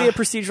technically a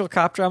procedural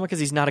cop drama because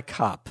he's not a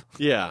cop.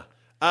 Yeah.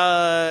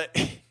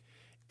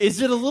 Is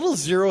it a little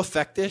Zero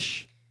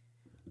Effect-ish?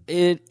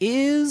 It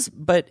is,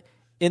 but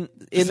in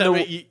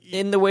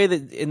the way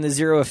that in the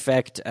Zero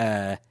Effect,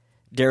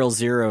 Daryl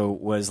Zero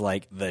was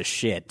like the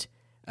shit.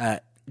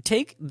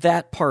 Take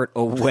that part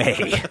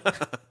away.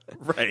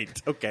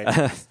 Right.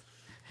 Okay.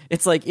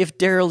 It's like if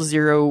Daryl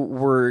Zero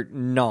were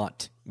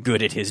not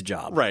good at his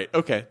job. Right.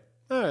 Okay.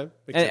 All right.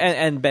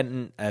 And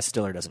Benton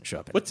Stiller doesn't show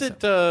up in What's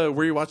it. it? Where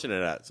are you watching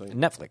it at? So,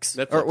 Netflix.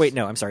 Netflix. Or wait,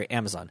 no, I'm sorry,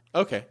 Amazon.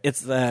 okay. It's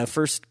the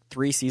first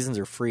 3 seasons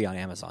are free on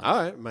Amazon.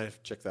 All right. Might have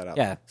to check that out.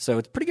 Yeah, so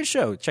it's a pretty good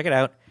show. Check it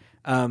out.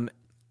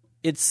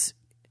 It's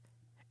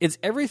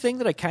everything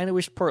that I kind of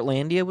wish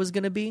Portlandia was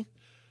going to be.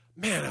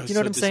 Man, I was You know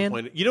so what I'm saying?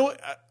 disappointed.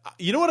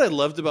 You know what I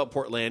loved about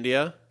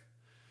Portlandia?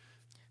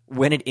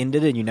 When it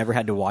ended and you never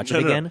had to watch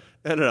it again.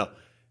 No.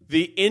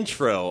 The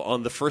intro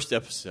on the first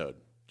episode.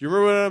 Do you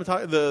remember what I'm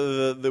talking?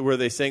 The where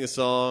they sang a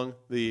song,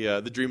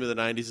 the Dream of the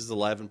 '90s is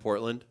alive in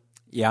Portland.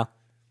 Yeah.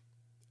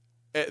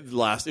 It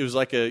was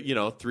like a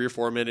 3 or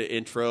 4 minute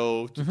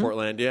intro to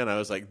Portlandia, and I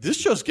was like,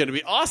 this show's going to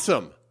be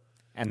awesome.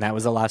 And that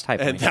was the last hype.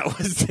 And that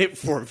was it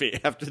for me.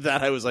 After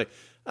that, I was like,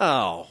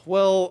 oh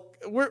well,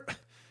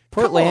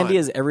 Portlandia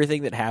is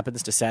everything that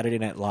happens to Saturday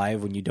Night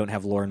Live when you don't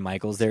have Lorne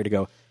Michaels there to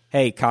go,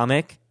 hey,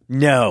 comic.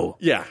 No.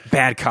 Yeah.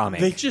 Bad comic.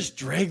 They just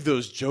drag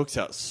those jokes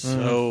out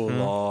so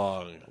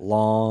long.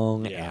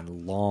 Long Yeah.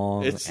 and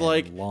long. It's and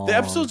like long. the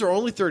episodes are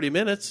only 30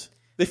 minutes.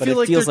 They But feel it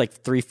like feels they're- like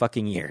 3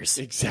 fucking years.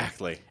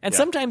 Exactly. And Yeah.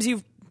 sometimes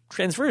you've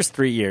traversed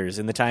 3 years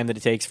in the time that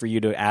it takes for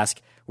you to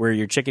ask where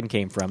your chicken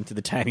came from to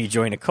the time you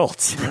join a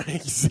cult.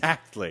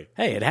 Exactly.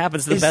 Hey, it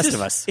happens to the best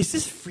of us. Is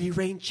this free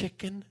range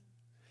chicken?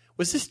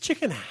 Was this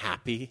chicken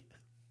happy?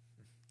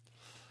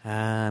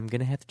 I'm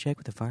going to have to check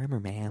with the farmer,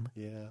 ma'am.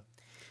 Yeah.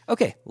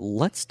 Okay,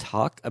 let's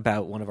talk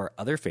about one of our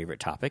other favorite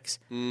topics.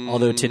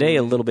 Although today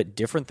a little bit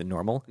different than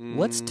normal.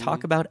 Let's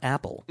talk about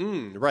Apple.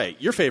 Right.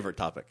 Your favorite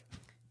topic.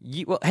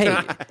 Hey,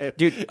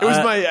 dude, It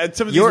was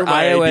some of these your were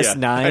my iOS idea. I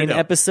 9 know.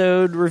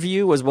 episode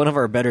review was one of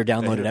our better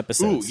downloaded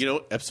episodes.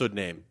 Ooh, episode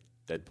name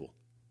Deadpool.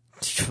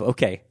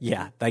 Okay,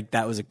 yeah, like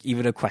that was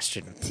even a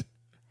question.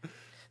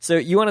 So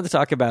you wanted to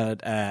talk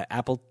about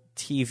Apple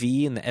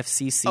TV and the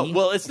FCC? Oh,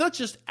 well, it's not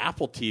just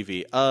Apple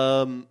TV.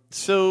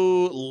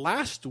 So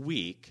last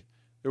week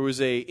there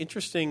was a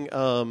interesting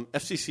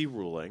FCC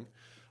ruling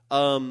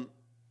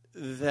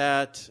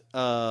that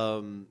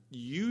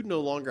you no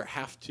longer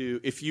have to,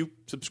 if you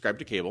subscribe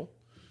to cable.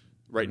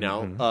 Right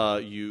now,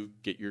 you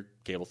get your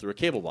cable through a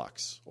cable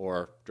box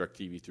or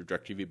DirecTV through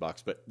DirecTV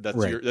box, but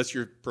that's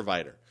your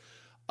provider.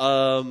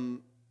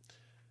 And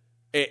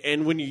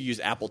when you use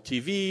Apple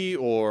TV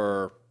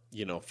or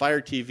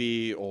Fire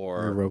TV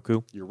or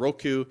Your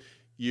Roku,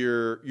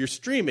 you're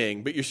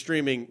streaming, but you're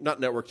streaming not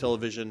network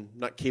television,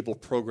 not cable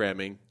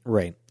programming,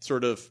 right?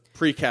 sort of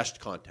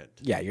pre-cached content.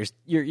 Yeah,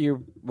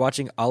 you're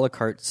watching a la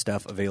carte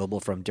stuff available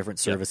from different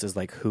services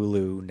like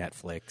Hulu,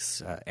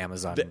 Netflix,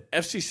 Amazon. The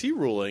FCC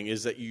ruling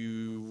is that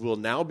you will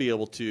now be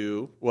able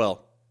to,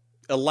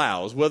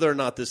 allows, whether or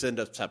not this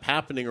ends up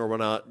happening or we're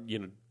not,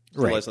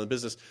 relies on the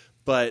business,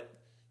 but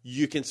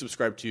you can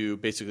subscribe to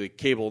basically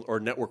cable or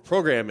network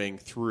programming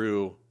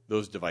through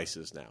those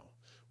devices now,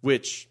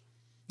 which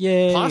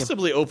Yay.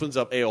 possibly opens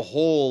up a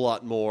whole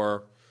lot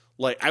more.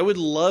 Like I would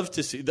love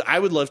to see,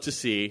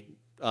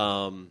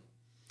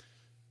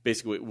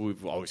 basically what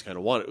we've always kind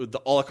of wanted,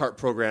 the a la carte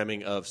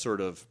programming of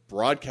sort of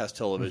broadcast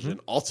television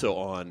also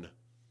on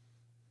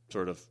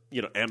sort of,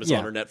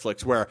 Amazon or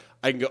Netflix, where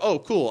I can go, oh,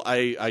 cool,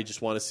 I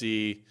just want to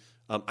see,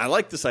 I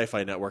like the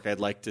Sci-Fi Network. I'd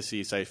like to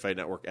see Sci-Fi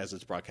Network as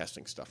it's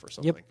broadcasting stuff or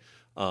something,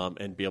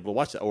 and be able to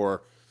watch that,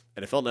 or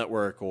NFL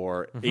Network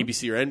or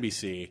ABC or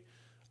NBC,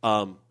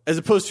 as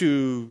opposed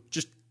to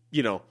just,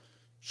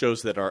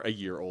 shows that are a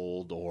year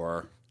old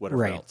or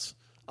whatever else.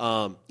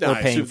 Or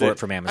paying for it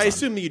from Amazon. I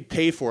assume you'd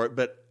pay for it,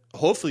 but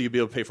hopefully you'd be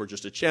able to pay for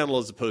just a channel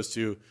as opposed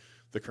to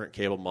the current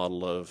cable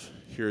model of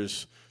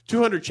here's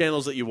 200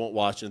 channels that you won't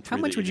watch and 3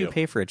 How much would you do.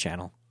 pay for a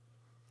channel?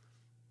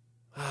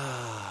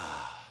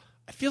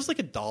 It feels like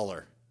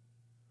 $1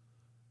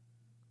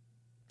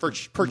 per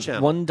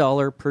channel.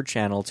 $1 per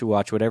channel to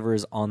watch whatever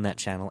is on that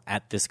channel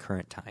at this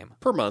current time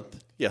per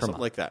month. Yeah, something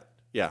like that.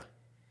 Yeah.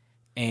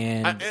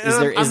 And I'm is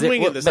there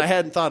winging this. I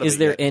hadn't thought of Is it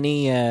there yet.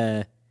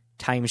 any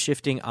time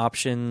shifting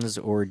options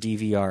or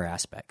DVR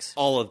aspects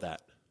All of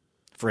that.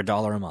 for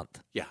 $1 a month?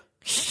 Yeah.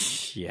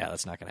 Yeah,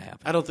 that's not going to happen.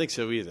 I don't think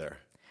so either.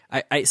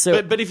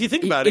 But if you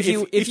think about it,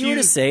 if you were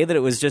to say that it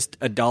was just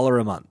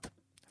 $1 a month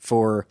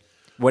for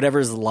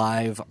whatever's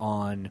live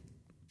on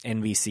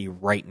NBC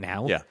right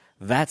now,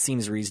 that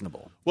seems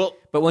reasonable. Well,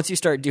 but once you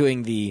start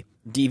doing the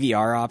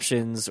DVR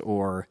options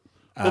or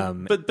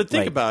but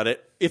think about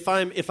it. If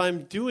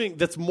I'm doing,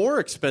 that's more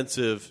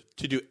expensive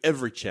to do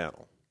every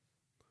channel,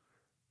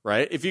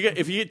 right? If you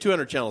get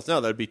 200 channels now,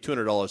 that would be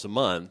 $200 a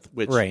month,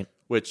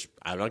 which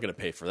I'm not going to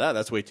pay for that.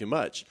 That's way too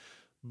much.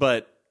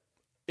 But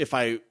if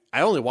I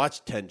only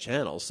watch 10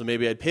 channels, so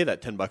maybe I'd pay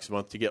that $10 a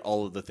month to get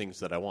all of the things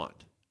that I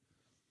want.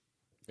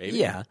 Maybe.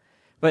 Yeah,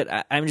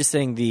 but I'm just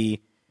saying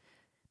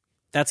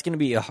that's going to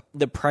be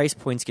the price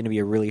point's going to be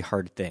a really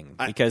hard thing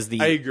because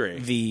I agree.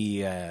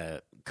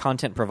 The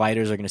content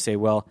providers are going to say,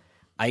 well,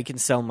 I can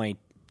sell my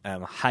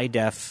high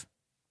def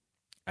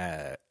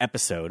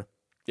episode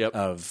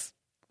of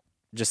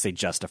just say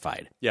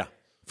Justified,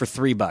 for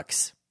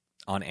 $3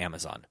 on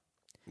Amazon,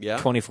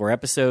 24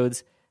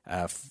 episodes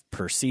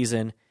per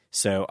season.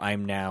 So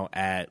I'm now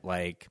at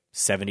like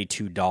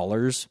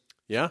 $72.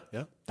 Yeah.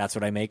 That's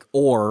what I make,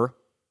 or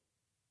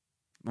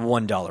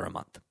 $1 a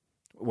month,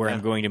 where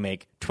I'm going to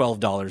make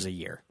 $12 a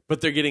year.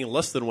 But they're getting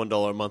less than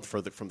 $1 a month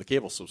from the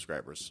cable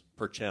subscribers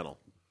per channel.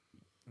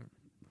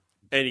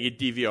 And you get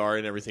DVR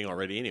and everything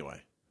already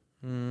anyway.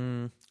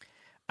 I'm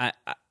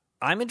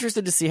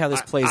interested to see how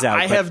this plays out.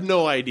 I have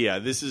no idea.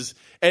 This is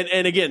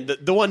and again the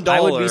 $1 I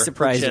would be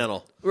surprised per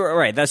channel.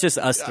 Right, that's just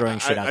us throwing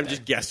shit out I'm there.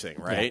 just guessing,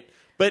 right? Yeah.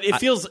 But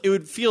it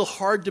would feel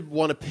hard to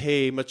want to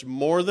pay much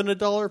more than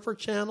 $1 per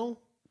channel,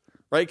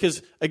 right?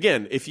 Because,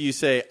 again, if you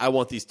say, I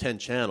want these 10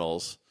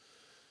 channels,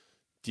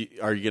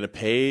 are you going to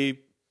pay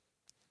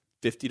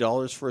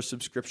 $50 for a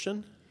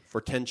subscription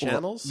for 10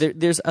 channels?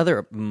 There's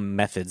other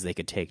methods they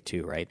could take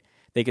too, right?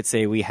 They could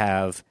say we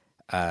have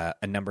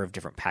a number of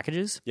different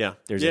packages. Yeah.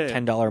 There's Yeah, a yeah.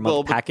 $10 a month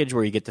Well, but- package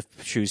where you get to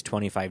choose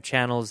 25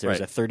 channels. There's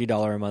Right. a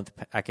 $30 a month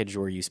package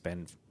where you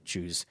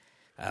choose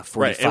 45.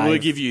 Right, and we'll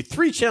give you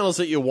 3 channels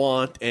that you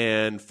want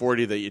and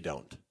 40 that you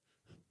don't.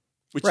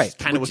 Which is Right,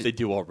 kind of which what they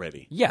do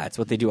already. Yeah, it's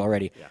what they do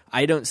already.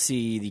 I don't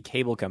see the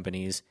cable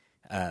companies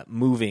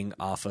moving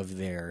off of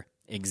their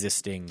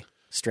existing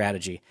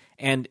strategy.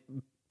 And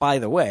by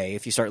the way,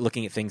 if you start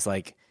looking at things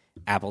like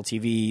Apple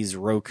TVs,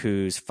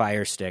 Roku's,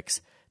 Fire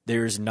Sticks,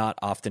 there's not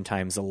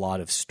oftentimes a lot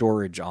of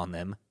storage on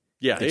them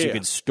that you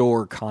could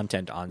store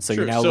content on. So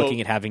Sure, you're now so- looking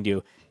at having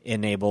to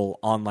enable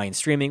online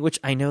streaming, which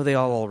I know they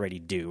all already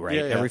do, right?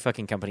 Yeah, yeah. Every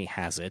fucking company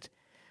has it.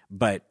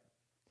 But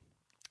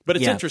But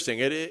it's Yeah. interesting.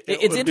 it's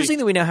would be- interesting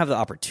that we now have the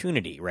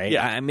opportunity, right?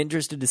 Yeah. I'm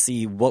interested to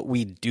see what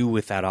we do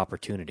with that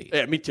opportunity.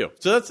 Yeah, me too.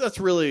 So that's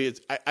really.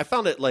 I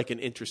found it like an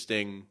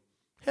interesting.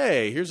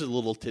 Hey, here's a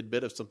little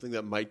tidbit of something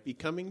that might be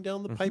coming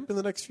down the pipe in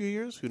the next few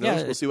years. Who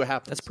knows? We'll see what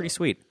happens. That's pretty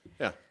sweet.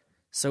 Yeah.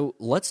 So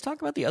let's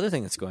talk about the other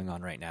thing that's going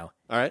on right now.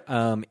 All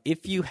right.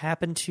 If you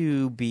happen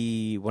to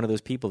be one of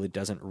those people that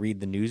doesn't read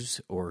the news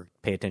or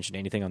pay attention to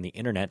anything on the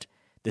internet,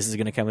 this is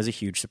going to come as a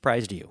huge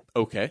surprise to you.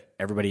 Okay.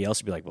 Everybody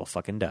else will be like, well,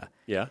 fucking duh.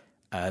 Yeah.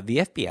 The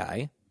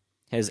FBI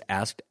has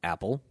asked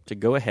Apple to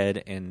go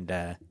ahead and,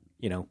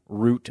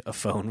 root a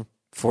phone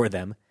for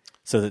them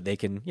so that they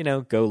can,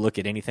 go look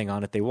at anything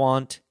on it they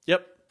want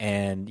Yep.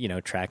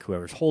 and, track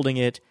whoever's holding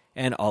it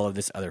and all of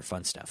this other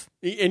fun stuff.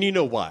 And you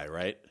know why,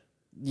 right?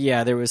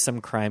 Yeah, there was some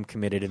crime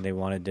committed and they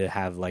wanted to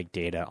have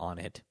data on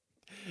it.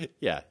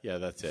 Yeah,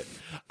 that's it.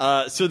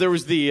 So there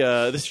was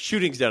the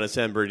shootings down in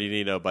San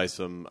Bernardino by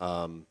some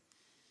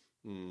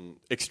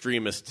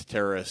extremist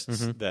terrorists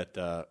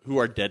that who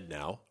are dead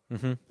now,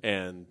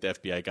 and the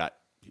FBI got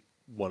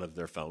one of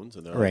their phones,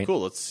 and they're like, Right.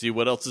 "Cool, let's see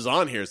what else is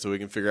on here, so we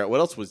can figure out what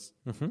else was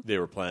they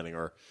were planning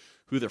or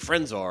who their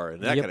friends are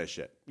and that Yep. kind of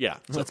shit." Yeah,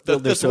 so Let's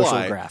build their that's social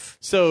why. graph.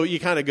 So you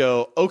kind of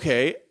go,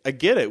 "Okay, I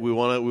get it. We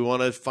want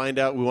to find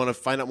out. We want to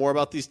find out more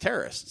about these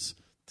terrorists."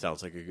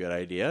 Sounds like a good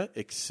idea,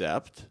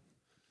 except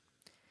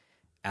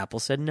Apple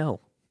said no.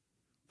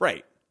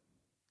 right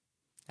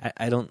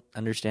I don't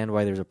understand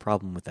why there's a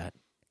problem with that.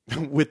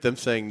 with them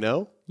saying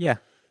no. Yeah.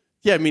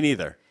 Yeah, me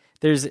neither.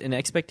 There's an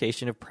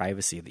expectation of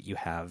privacy that you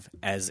have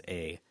as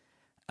a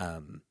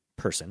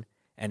person.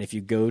 And if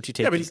you go to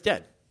take... Yeah, but he's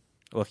dead.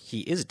 Well, he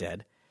is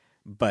dead.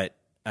 But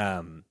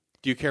Do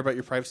you care about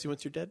your privacy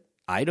once you're dead?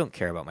 I don't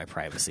care about my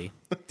privacy.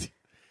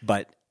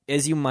 But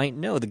as you might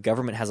know, the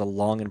government has a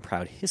long and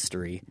proud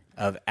history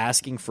of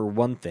asking for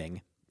one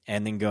thing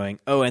and then going,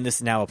 oh, and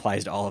this now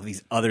applies to all of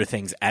these other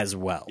things as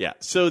well. Yeah.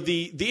 So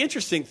the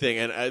interesting thing,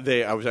 and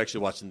I was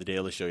actually watching the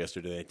Daily Show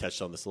yesterday. They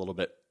touched on this a little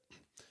bit.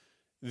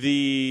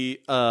 The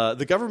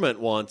government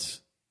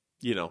wants,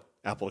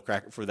 Apple to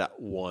crack it for that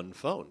one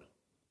phone,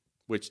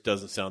 which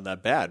doesn't sound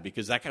that bad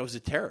because that guy was a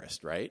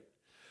terrorist, right?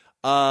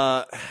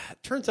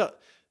 Turns out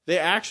they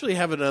actually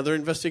have another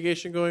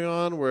investigation going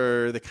on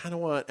where they kind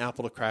of want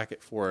Apple to crack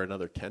it for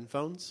another 10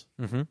 phones.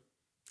 Mm-hmm.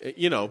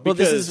 Because Well,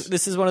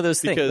 this is one of those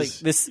things.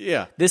 because-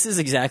 This is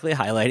exactly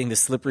highlighting the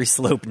slippery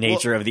slope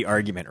nature of the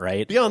argument,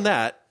 right? beyond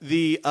that,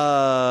 the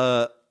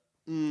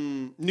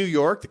New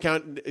York,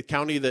 the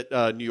county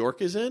that New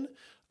York is in,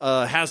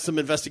 has some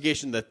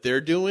investigation that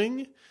they're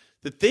doing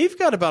that they've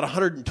got about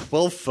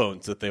 112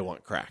 phones that they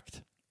want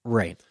cracked.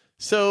 Right.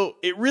 So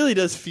it really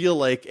does feel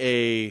like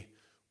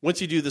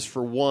once you do this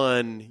for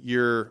one,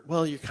 you're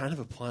kind of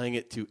applying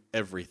it to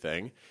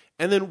everything.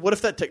 And then what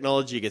if that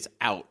technology gets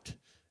out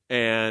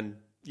and,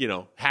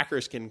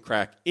 hackers can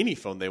crack any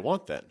phone they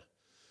want then?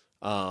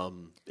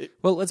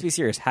 Well, let's be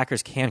serious.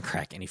 Hackers can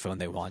crack any phone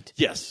they want.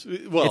 Yes.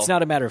 Well, It's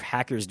not a matter of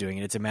hackers doing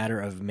it. It's a matter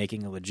of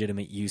making a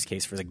legitimate use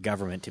case for the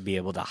government to be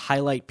able to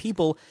highlight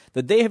people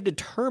that they have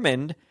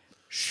determined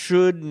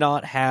should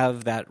not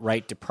have that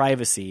right to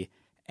privacy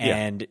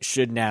and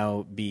should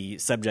now be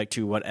subject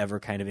to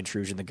whatever kind of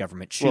intrusion the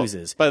government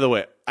chooses. By the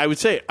way, I would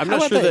say I'm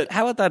not sure that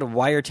How about that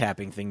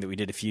wiretapping thing that we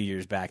did a few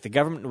years back? The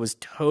government was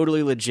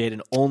totally legit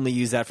and only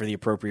used that for the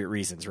appropriate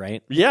reasons,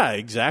 right? Yeah,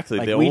 exactly.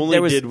 Like they we- only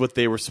there was- did what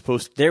they were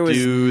supposed to there was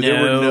do.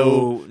 There were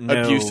no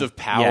no- abuse of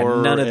power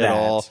yeah, none of at that.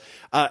 all.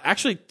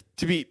 Actually,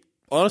 to be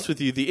honest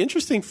with you, the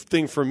interesting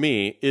thing for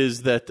me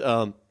is that,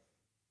 that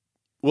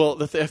the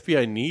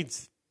FBI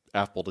needs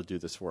Apple to do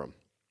this for them.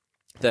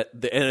 That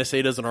the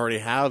NSA doesn't already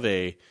have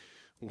a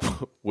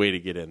way to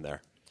get in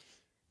there.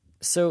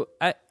 So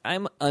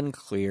I'm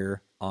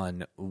unclear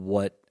on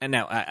what, and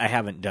now I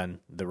haven't done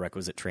the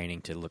requisite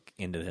training to look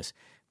into this,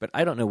 but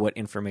I don't know what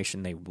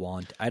information they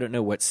want. I don't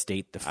know what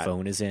state the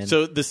phone is in.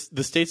 So the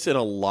state's in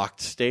a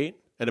locked state,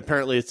 and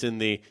apparently it's in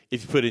the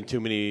if you put in too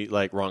many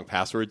wrong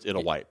passwords,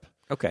 it'll wipe.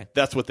 Okay.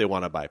 That's what they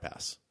want to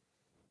bypass.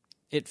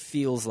 It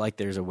feels like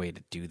there's a way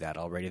to do that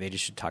already. They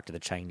just should talk to the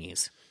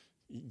Chinese.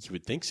 You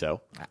would think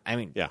so. I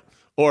mean, Yeah.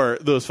 Or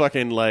those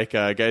fucking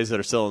guys that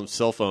are selling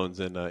cell phones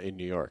in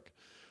New York.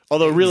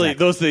 Although really,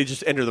 Exactly. those they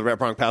just enter the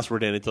wrong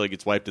password in until it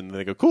gets wiped, and then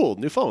they go, "Cool,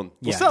 new phone.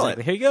 We'll sell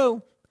exactly. it." Here you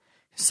go.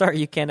 Sorry,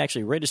 you can't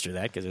actually register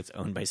that because it's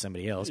owned by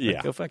somebody else. But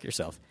Yeah. go fuck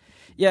yourself.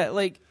 Yeah,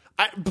 like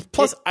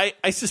Plus,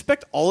 I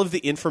suspect all of the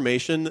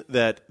information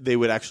that they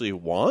would actually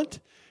want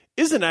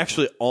isn't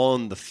actually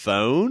on the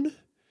phone.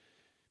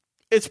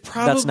 It's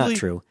probably that's not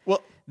true.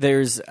 Well,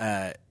 There's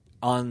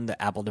on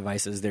the Apple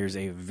devices, there's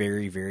a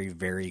very, very,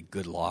 very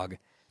good log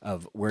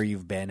of where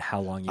you've been, how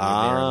long you were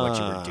there, and what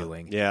you were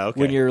doing. Yeah, okay.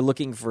 When you're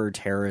looking for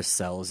terrorist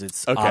cells,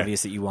 it's okay.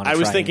 obvious that you want to I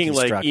was try thinking and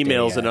like construct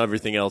emails a, and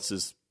everything else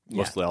is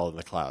mostly all in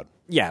the cloud.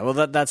 Yeah, well,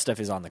 that stuff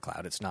is on the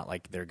cloud. It's not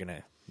like they're going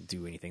to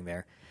do anything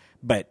there.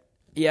 But,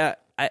 yeah,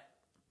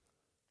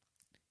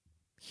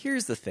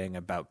 here's the thing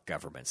about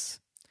governments.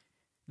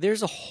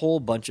 There's a whole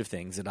bunch of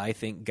things that I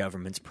think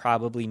governments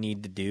probably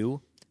need to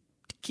do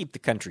to keep the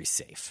country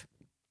safe.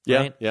 Yeah,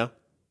 Right? yeah,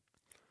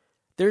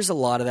 There's a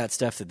lot of that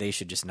stuff that they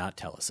should just not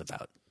tell us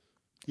about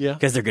yeah,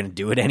 because they're going to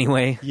do it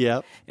anyway.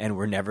 yeah. And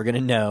we're never going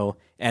to know.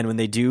 And when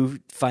we do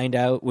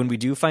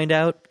find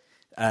out,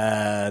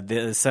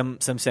 some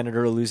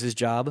senator will lose his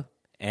job,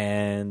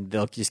 and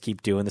they'll just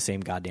keep doing the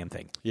same goddamn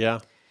thing. Yeah.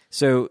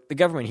 So the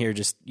government here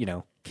just,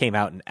 came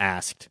out and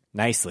asked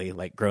nicely,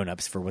 like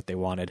grown-ups, for what they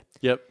wanted.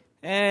 Yep.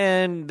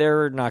 And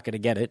they're not going to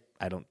get it,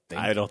 I don't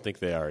think. I don't think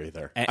they are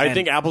either. And- I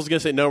think Apple's going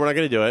to say, no, we're not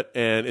going to do it.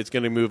 And it's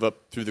going to move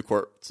up through the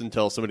courts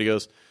until somebody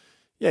goes,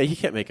 yeah, you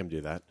can't make them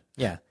do that.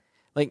 Yeah.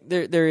 Like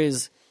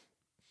there's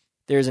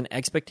an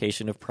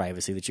expectation of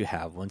privacy that you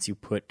have once you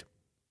put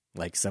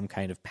like some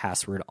kind of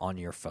password on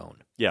your phone.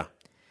 Yeah.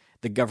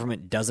 The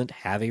government doesn't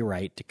have a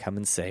right to come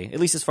and say, at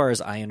least as far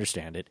as I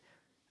understand it,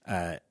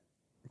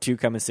 to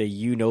come and say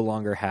you no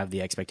longer have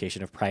the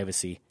expectation of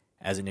privacy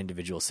as an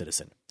individual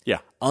citizen, Yeah.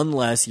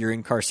 unless you're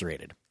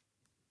incarcerated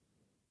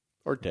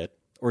Or dead.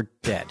 or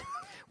dead.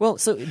 Well,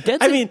 so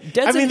dead's I mean, an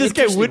this guy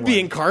interesting would be one.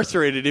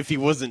 incarcerated if he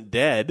wasn't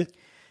dead.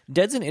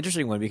 Dead's an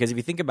interesting one because if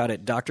you think about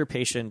it,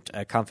 doctor-patient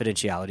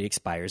confidentiality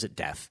expires at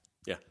death,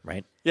 Yeah.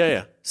 right? Yeah,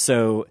 yeah.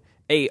 So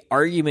a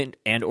argument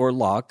and or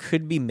law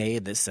could be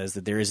made that says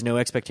that there is no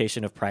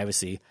expectation of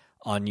privacy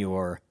on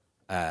your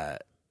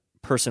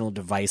personal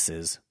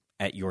devices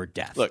at your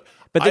death. Look,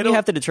 but I then you don't-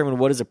 have to determine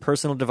what is a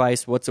personal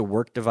device, what's a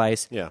work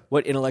device, Yeah.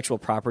 what intellectual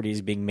property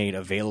is being made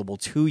available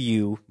to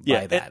you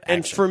Yeah. by that And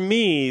action. for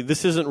me,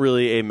 this isn't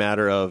really a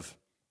matter of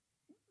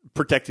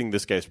protecting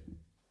this guy's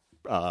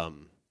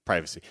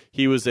privacy.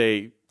 He was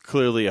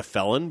clearly a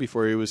felon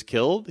before he was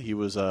killed. He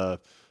was a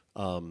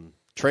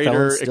traitor,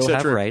 Felons still have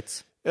etc.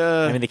 rights.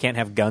 I mean, they can't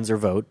have guns or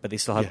vote, but they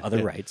still have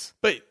other rights.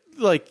 But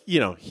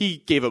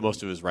he gave up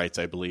most of his rights,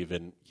 I believe,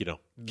 in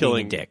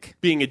Being a dick.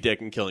 being a dick,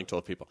 and killing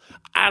 12 people.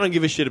 I don't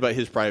give a shit about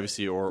his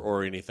privacy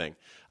or anything.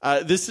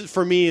 This is,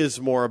 for me, is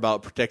more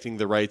about protecting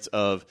the rights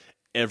of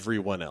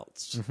everyone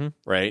else,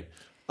 right?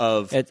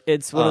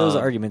 It's one of those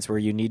arguments where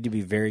you need to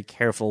be very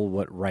careful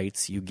what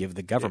rights you give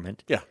the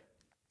government. Yeah.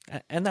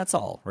 And that's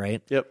all,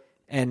 right? Yep.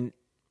 And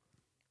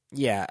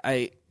yeah,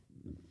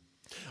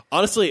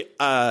 Honestly,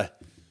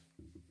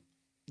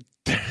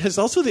 there's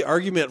also the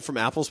argument from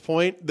Apple's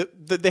point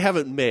that they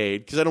haven't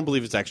made, because I don't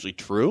believe it's actually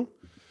true,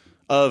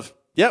 of,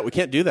 yeah, we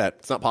can't do that.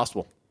 It's not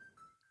possible.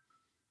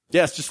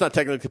 Yeah, it's just not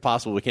technically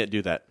possible. We can't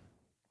do that.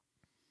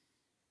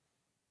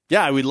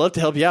 Yeah, we'd love to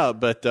help you out,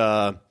 but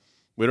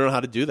we don't know how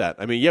to do that.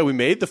 I mean, yeah, we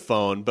made the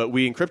phone, but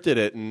we encrypted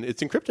it, and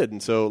it's encrypted,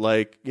 and so,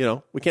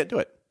 we can't do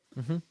it.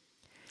 Mm-hmm.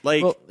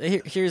 well,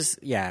 here's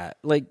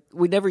like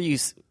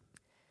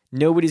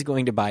nobody's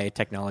going to buy a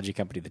technology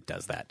company that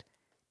does that.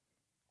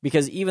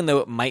 Because even though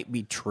it might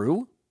be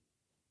true,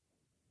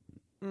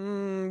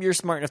 you're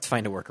smart enough to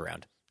find a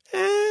workaround.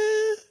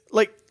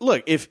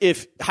 Look,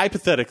 if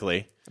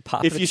hypothetically,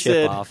 Pop if the you chip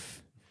said,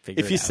 off, figure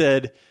if it you out.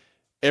 said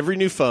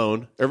every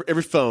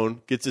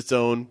phone gets its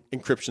own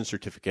encryption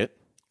certificate,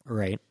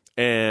 Right.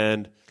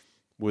 and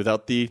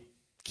without the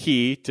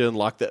key to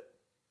unlock that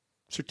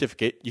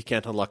certificate, you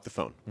can't unlock the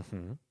phone.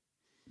 Mm-hmm.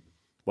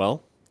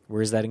 Well,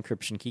 Where's that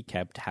encryption key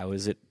kept? How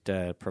is it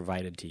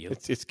provided to you?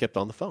 it's kept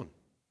on the phone.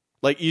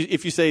 Like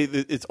if you say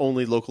that it's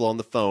only local on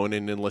the phone,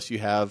 and unless you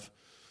have,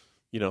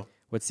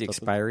 What's the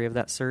expiry of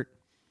that cert?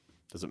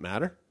 does it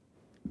matter?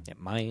 It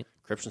might.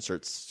 Encryption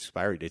certs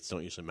expiry dates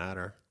don't usually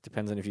matter.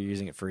 Depends on if you're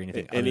using it for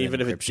anything. And other even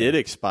than if it encryption. did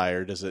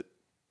expire, does it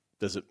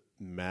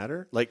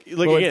matter? Like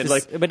Well, again,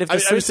 but if the I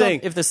was cert's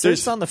saying, if the there's-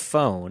 cert's on the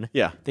phone,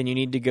 Yeah. then you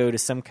need to go to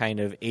some kind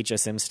of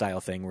HSM style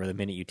thing where the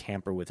minute you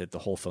tamper with it, the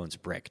whole phone's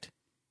bricked.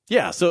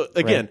 Yeah, so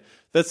again, Right.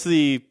 that's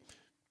the.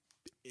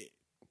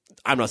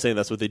 I'm not saying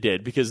that's what they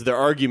did, because their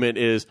argument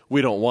is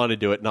we don't want to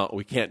do it, not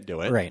we can't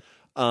do it. Right.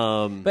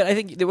 But I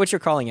think that what you're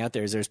calling out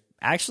there is there's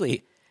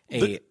actually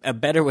a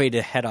better way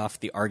to head off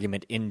the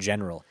argument in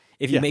general.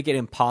 If you Yeah. make it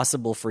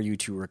impossible for you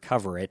to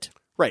recover it,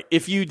 Right.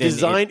 If you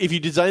design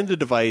the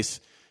device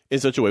in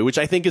such a way, which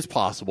I think is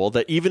possible,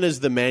 that even as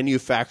the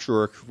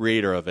manufacturer or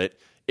creator of it,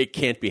 it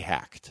can't be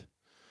hacked.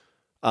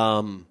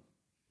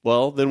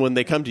 Well, then when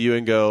they come to you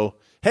and go,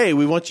 "Hey,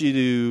 we want you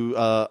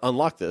to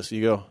unlock this,"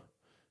 you go,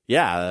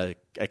 "Yeah,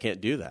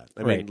 can't do that.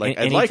 I Right. mean, like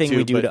Anything I'd like to,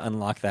 we do but to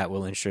unlock that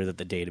will ensure that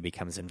the data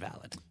becomes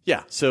invalid.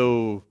 yeah.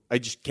 So I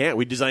just can't.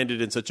 We designed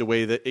it in such a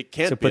way that it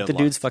can't So be put the unlocked.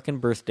 dude's fucking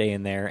birthday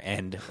in there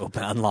and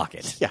unlock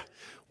it. Yeah,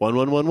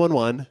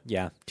 11111.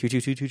 Yeah,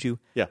 22222.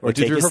 Yeah, Or 1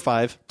 2 3 4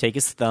 5. Take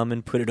his thumb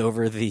and put it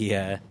over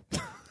the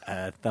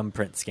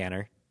thumbprint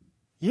scanner.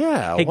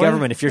 Yeah. Hey, why-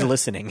 government, if you're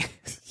listening,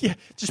 Yeah,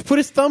 just put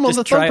his thumb on just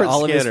the try thumbprint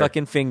all of his scanner.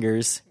 fucking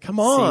fingers. Come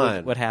See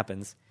on. what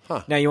happens.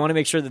 Huh. Now, you want to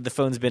make sure that the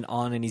phone's been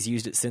on and he's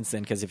used it since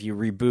then, because if you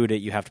reboot it,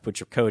 you have to put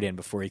your code in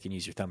before you can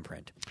use your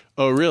thumbprint.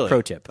 Oh, really?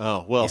 Pro tip.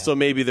 Oh, well, so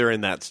maybe they're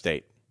in that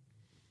state.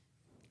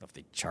 If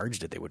they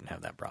charged it, they wouldn't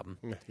have that problem.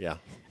 Yeah.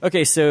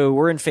 Okay, so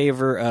we're in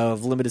favor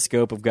of limited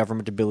scope of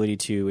government ability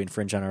to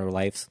infringe on our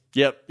lives.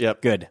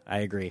 Yep. Good, I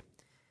agree.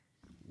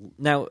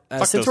 Now, Fuck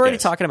since those we're already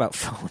guys. talking about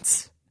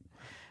phones,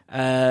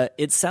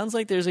 it sounds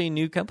like there's a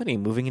new company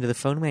moving into the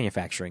phone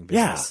manufacturing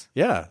Yeah. business.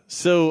 Yeah.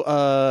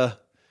 So,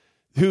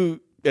 who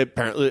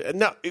apparently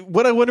now?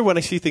 What I wonder when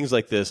I see things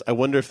like this, I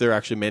wonder if they're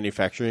actually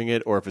manufacturing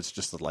it or if it's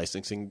just a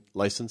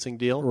licensing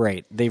deal.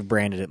 Right. They've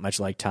branded it much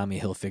like Tommy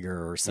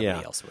Hilfiger or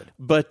somebody else would.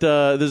 But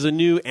there's a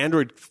new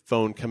Android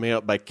phone coming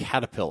out by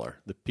Caterpillar,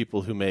 the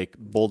people who make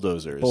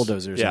bulldozers,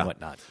 And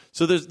whatnot.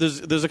 So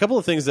there's a couple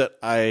of things that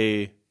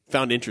I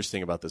found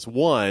interesting about this.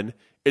 One,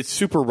 it's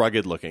super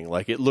rugged looking.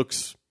 Like it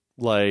looks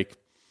like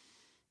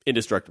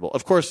indestructible.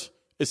 Of course,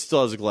 it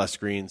still has a glass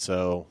screen,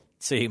 so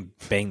So you can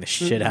bang the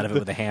shit out of it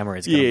with a hammer.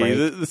 It's going to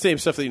break. the same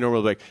stuff that you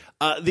normally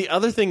break. The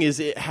other thing is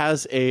it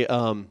has a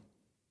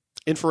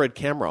infrared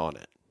camera on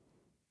it.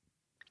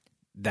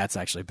 That's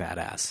actually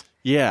badass.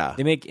 Yeah.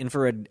 They make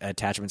infrared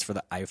attachments for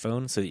the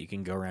iPhone so that you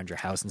can go around your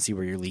house and see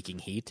where you're leaking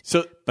heat.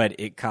 So But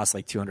it costs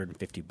like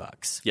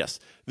 $250. yes,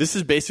 this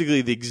is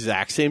basically the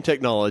exact same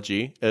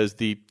technology as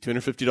the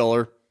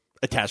 $250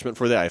 attachment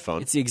for the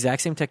iPhone. It's the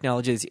exact same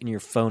technology that's in your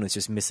phone. It's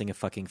just missing a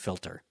fucking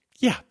filter.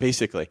 Yeah,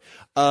 basically.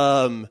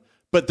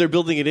 But they're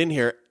building it in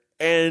here,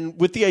 and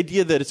with the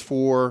idea that it's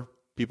for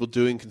people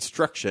doing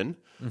construction,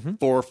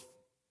 for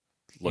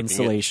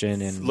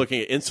Insulation and looking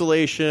at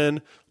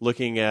insulation,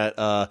 looking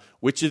at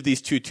which of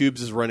these two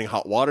tubes is running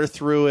hot water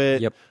through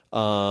it. Yep.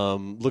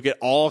 Look at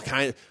all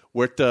kinds.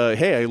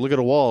 Hey, I look at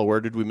a wall.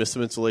 Where did we miss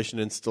some insulation?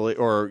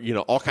 Or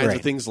all kinds of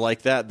Right. things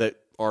like that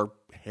are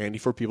handy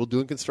for people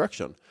doing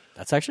construction.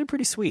 That's actually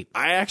pretty sweet.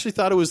 I actually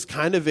thought it was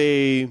kind of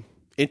it's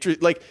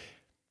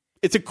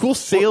a cool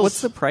sales.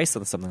 What's the price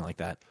on something like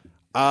that?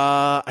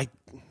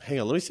 Hang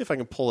on. Let me see if I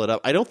can pull it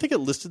up. I don't think it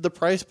listed the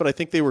price, but I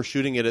think they were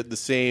shooting it at the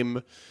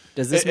same.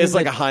 Does this mean it's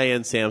like that- a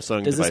high-end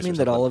Samsung. Does device this mean or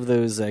that something. all of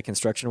those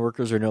construction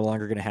workers are no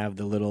longer going to have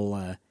the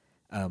little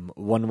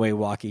one-way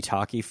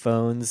walkie-talkie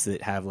phones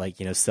that have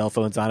cell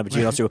phones on it, but you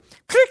can also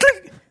click,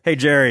 click. Hey,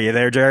 Jerry, you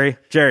there, Jerry?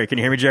 Jerry, can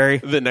you hear me, Jerry?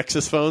 the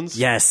Nexus phones?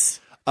 Yes.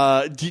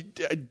 I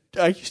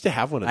used to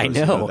have one of those. I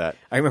You know. that.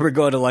 I remember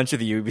going to lunch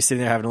with you. We'd be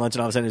sitting there having lunch,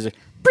 and all of a sudden, there's a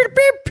beep,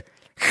 beep.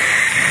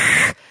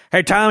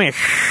 Hey, Tommy.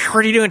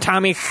 What are you doing,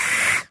 Tommy? It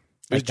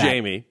was Like that.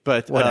 Jamie,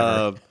 but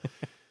Whatever.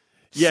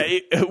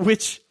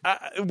 which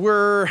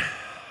we're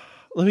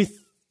let me.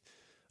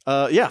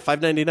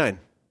 $5.99.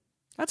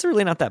 That's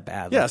really not that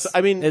bad. Yes, That's-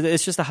 I mean-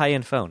 it's just a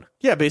high-end phone.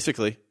 Yeah,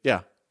 basically,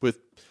 yeah, with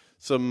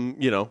some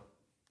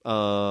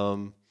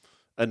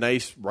a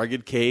nice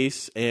rugged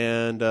case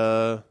and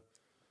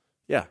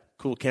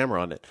cool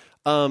camera on it.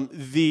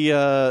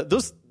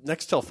 Those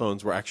Nextel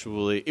phones were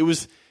actually it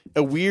was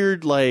a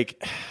weird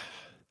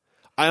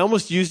I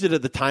almost used it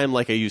at the time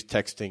like I use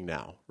texting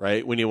now,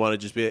 right? When you want to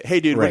just be, hey,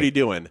 dude, what Right. are you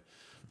doing?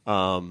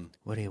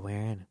 What are you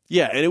wearing?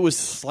 Yeah, and it was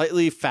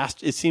slightly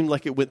fast. It seemed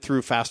like it went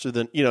through faster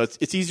than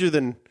it's easier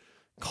than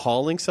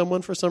calling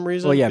someone for some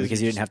reason. Well, yeah,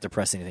 because you didn't have to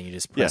press anything. You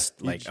just pressed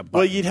a button.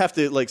 Well, you'd have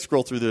to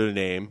scroll through their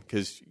name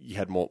because you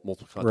had multiple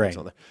contacts Right.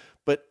 on there.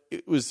 But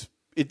it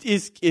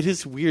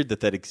is weird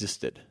that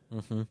existed.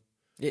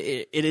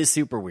 It is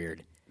super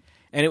weird.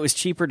 And it was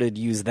cheaper to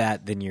use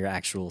that than your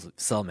actual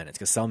cell minutes,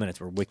 because cell minutes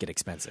were wicked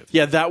expensive.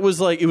 Yeah, that was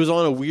it was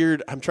on a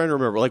weird. I'm trying to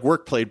remember.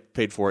 Work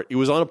paid for it. It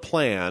was on a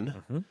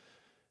plan.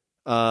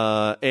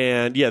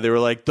 And yeah, they were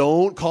like,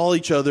 don't call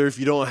each other if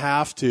you don't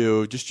have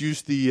to. Just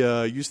use the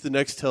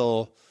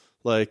Nextel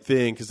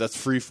thing because that's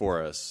free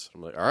for us.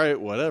 I'm like, all right,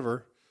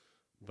 whatever.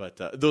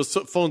 But those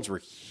phones were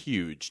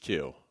huge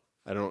too.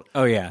 I don't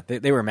Oh, yeah.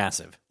 They were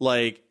massive.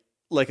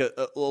 like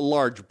a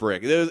large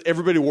brick.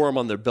 Everybody wore them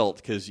on their belt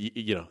because it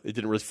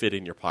didn't really fit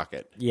in your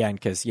pocket. Yeah, and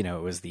because, it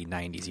was the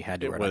 90s. You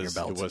had to wear it on your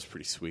belt. It was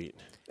pretty sweet.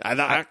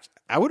 I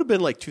would have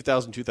been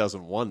 2000,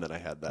 2001 that I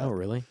had that. Oh,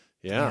 really?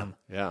 Yeah,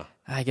 yeah.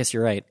 I guess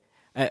you're right.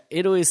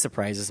 It always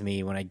surprises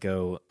me when I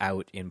go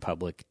out in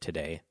public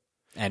today.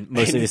 And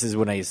mostly this is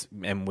when I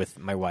am with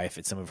my wife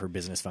at some of her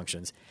business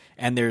functions.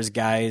 And there's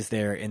guys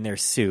there in their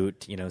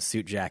suit,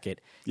 suit jacket.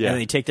 Yeah. And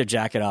they take their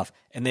jacket off,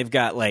 and they've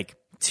got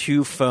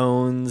two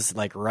phones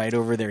right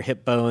over their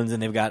hip bones,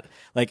 and they've got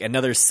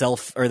another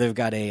they've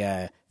got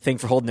a thing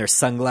for holding their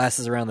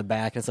sunglasses around the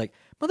back. And it's like,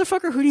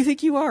 motherfucker, who do you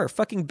think you are?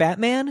 Fucking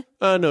Batman?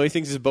 No, he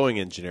thinks he's a Boeing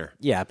engineer.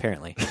 Yeah,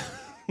 apparently.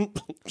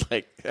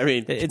 Like, I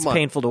mean, It's come on.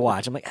 painful to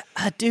watch. I'm like,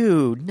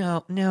 dude,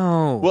 no,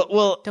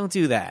 Well, don't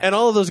do that. and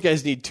all of those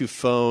guys need two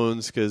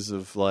phones because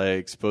of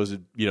like supposed,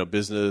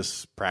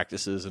 business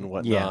practices and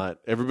whatnot.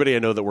 Everybody I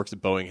know that works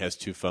at Boeing has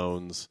two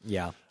phones.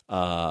 Yeah.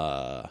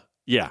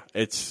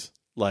 It's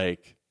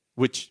like,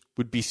 which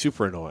would be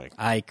super annoying.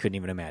 I couldn't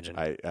even imagine.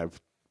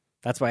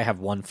 That's why I have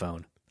one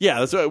phone. Yeah,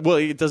 that's well,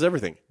 it does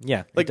everything.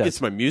 Yeah, Like, it does.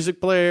 it's my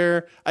music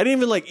player. I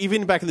didn't even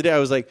even back in the day, I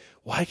was like,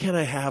 why can't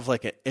I have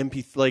like an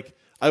MP? Like,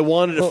 I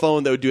wanted a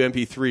phone that would do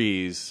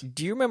MP3s.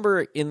 Do you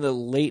remember in the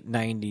late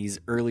 90s,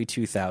 early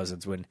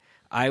 2000s when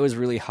I was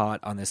really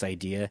hot on this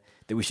idea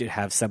that we should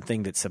have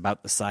something that's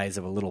about the size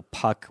of a little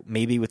puck,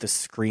 maybe with a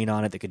screen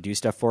on it that could do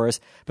stuff for us,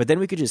 but then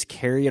we could just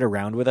carry it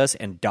around with us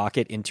and dock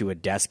it into a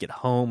desk at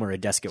home or a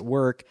desk at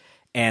work,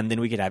 and then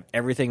we could have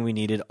everything we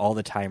needed all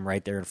the time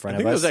right there in front I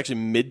think of it us. was actually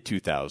mid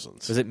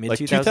 2000s. Was it mid-2000s? Like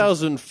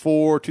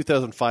 2004,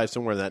 2005,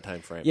 somewhere in that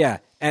time frame. Yeah,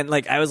 and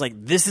I was like,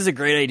 this is a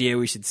great idea.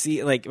 We should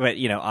see but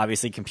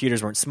obviously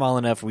computers weren't small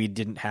enough. We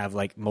didn't have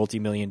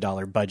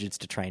multi-million-dollar budgets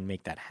to try and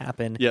make that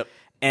happen. Yep.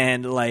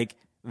 And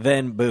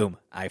then boom,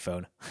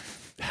 iPhone.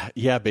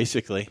 Yeah,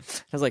 basically.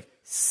 I was like,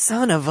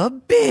 son of a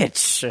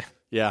bitch.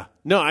 Yeah.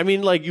 No, I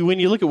mean, when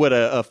you look at what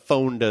a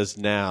phone does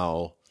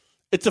now,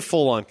 it's a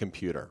full-on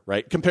computer,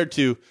 right? Compared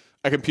to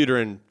a computer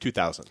in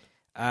 2000.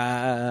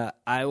 I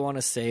want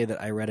to say that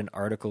I read an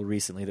article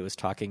recently that was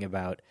talking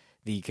about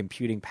the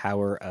computing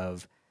power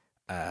of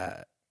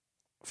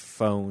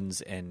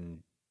phones and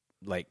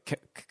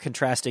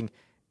contrasting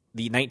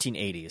the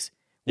 1980s.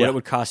 What Yeah. it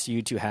would cost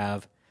you to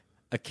have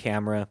a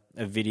camera,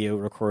 a video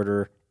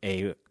recorder,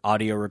 a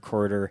audio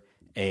recorder,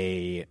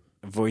 a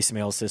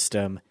voicemail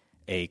system,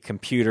 a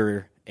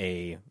computer,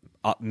 a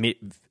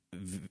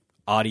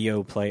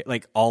audio play,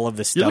 all of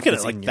the stuff. You're looking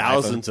that's at in your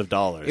thousands iPhone. of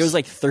dollars. It was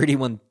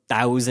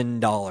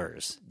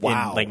 $31,000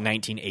 Wow. in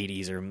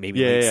 1980s or maybe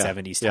Yeah, late yeah,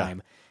 70s yeah.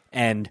 time.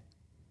 And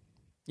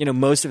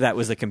most of that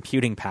was the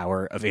computing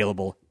power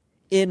available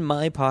in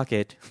my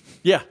pocket.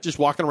 Yeah, just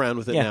walking around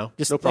with it now.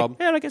 Just no problem.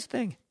 Yeah, I guess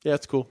thing. Yeah,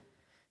 it's cool.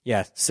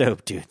 Yeah, so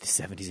dude, the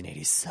 70s and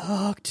 80s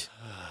sucked.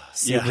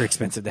 Super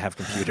expensive to have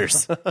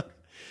computers.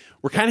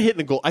 We're kind of hitting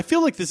the goal. I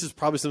feel like this is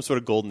probably some sort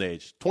of golden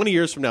age. 20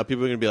 years from now,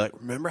 people are going to be like,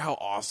 remember how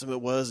awesome it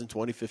was in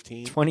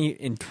 2015?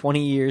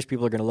 20 years,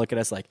 people are going to look at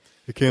us like,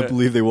 I can't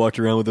believe they walked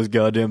around with those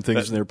goddamn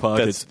things in their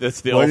pockets.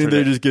 that's the Why didn't they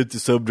alternate. just get the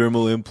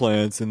subdermal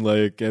implants and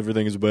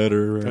everything is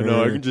better? I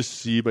know, I can just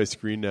see my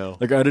screen now.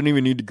 I didn't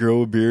even need to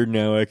grow a beard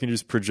now. I can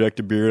just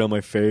project a beard on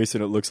my face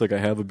and it looks like I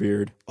have a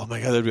beard. Oh my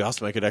God, that'd be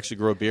awesome. I could actually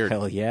grow a beard.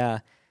 hell yeah.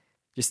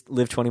 Just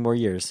live 20 more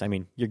years. I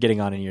mean, you're getting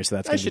on in years, so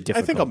that's going to be I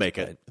difficult. think I'll make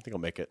it. I think I'll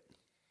make it.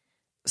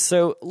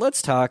 So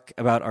let's talk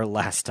about our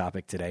last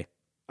topic today.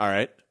 All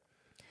right.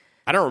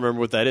 I don't remember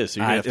what that is. So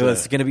you're gonna have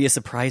It's going to be a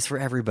surprise for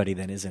everybody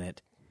then, isn't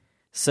it?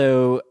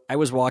 So I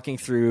was walking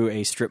through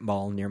a strip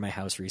mall near my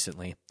house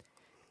recently,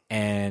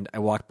 and I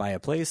walked by a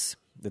place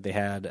that they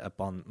had up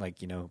on,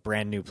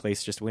 brand new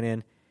place just went in.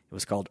 It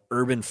was called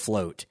Urban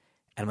Float.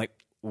 And I'm like,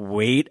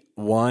 wait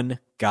one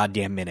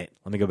goddamn minute.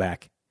 Let me go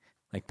back.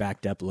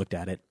 Backed up, looked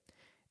at it.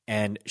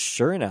 And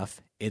sure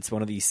enough, it's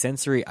one of these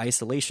sensory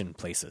isolation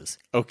places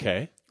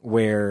Okay.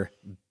 where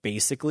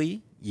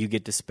basically you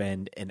get to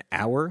spend an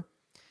hour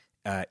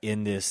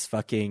in this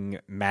fucking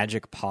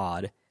magic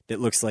pod that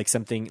looks like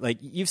something like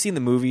you've seen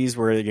the movies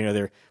where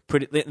they're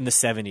put it in the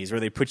 70s where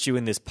they put you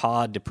in this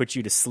pod to put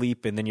you to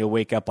sleep and then you'll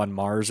wake up on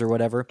Mars or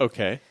whatever.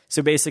 Okay.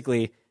 So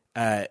basically,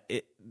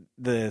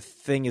 the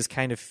thing is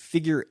kind of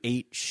figure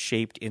 8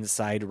 shaped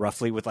inside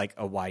roughly with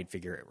a wide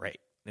figure 8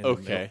 in the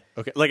middle. Okay.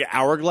 Okay. Like an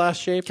hourglass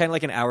shape? Kind of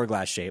like an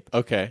hourglass shape.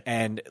 Okay.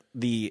 And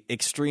the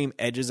extreme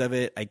edges of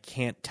it, I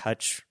can't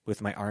touch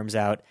with my arms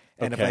out.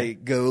 And if Okay. I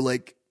go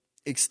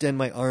extend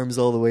my arms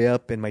all the way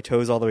up and my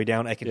toes all the way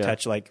down, I can Yeah.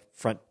 touch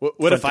front. What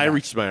front if to I back.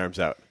 reached my arms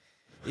out?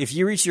 If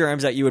you reach your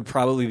arms out, you would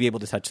probably be able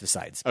to touch the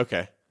sides.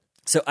 Okay.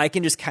 So I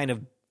can just kind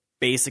of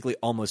basically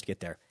almost get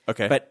there.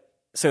 Okay. But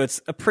so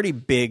it's a pretty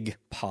big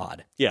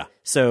pod. Yeah.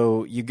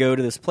 So you go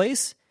to this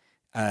place.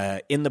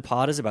 In the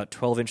pod is about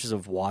 12 inches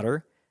of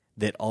water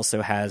that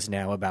also has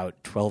now about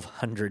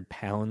 1,200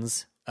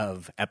 pounds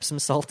of Epsom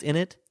salt in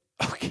it.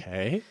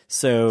 Okay.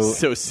 So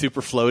So it's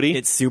super floaty?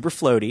 it's super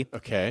floaty.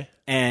 okay.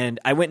 And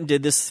I went and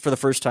did this for the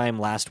first time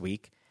last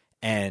week.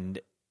 And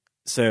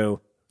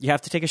so you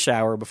have to take a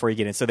shower before you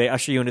get in. So they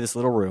usher you into this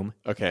little room.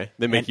 Okay.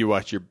 They make you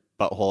watch your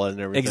butthole and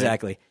everything.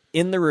 Exactly.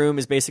 In the room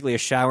is basically a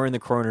shower in the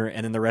corner,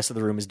 and then the rest of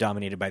the room is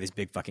dominated by this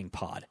big fucking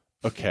pod.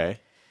 Okay.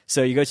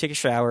 So you go take a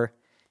shower,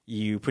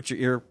 you put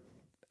your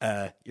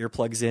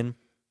earplugs in,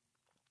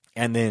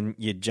 and then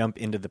you jump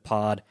into the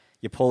pod.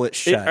 You pull it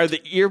shut. Are the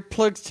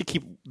earplugs to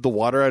keep the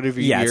water out of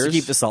your ears? to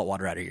keep the salt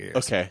water out of your ears.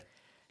 Okay.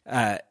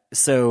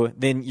 So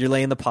then you're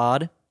laying in the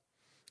pod,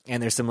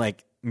 and there's some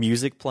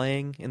music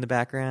playing in the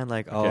background,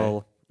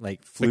 all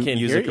flute I can't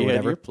music hear or you.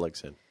 whatever. You had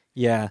earplugs in.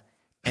 Yeah.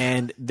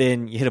 And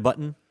then you hit a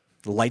button,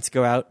 the lights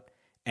go out,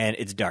 and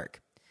it's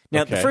dark.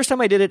 Now, the Okay. first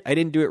time I did it, I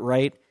didn't do it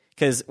right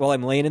because while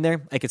I'm laying in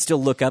there, I could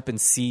still look up and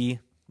see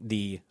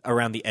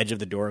around the edge of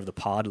the door of the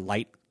pod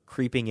light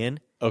creeping in.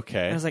 Okay.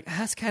 And I was like,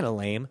 that's kind of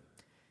lame.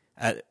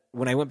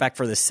 When I went back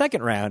for the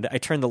second round, I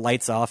turned the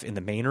lights off in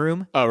the main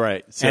room. Oh,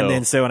 right. So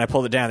when I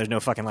pulled it down, there's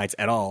no fucking lights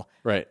at all.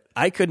 Right.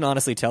 I couldn't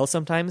honestly tell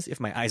sometimes if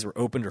my eyes were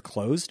opened or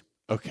closed.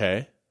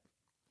 Okay.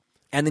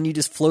 And then you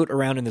just float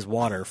around in this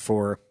water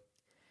for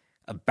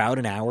about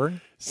an hour.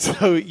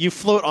 So you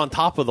float on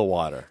top of the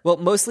water. Well,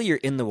 mostly you're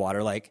in the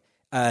water. Like,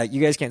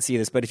 you guys can't see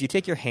this, but if you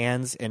take your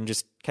hands and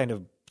just kind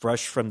of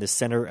brush from the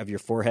center of your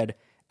forehead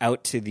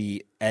out to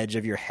the edge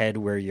of your head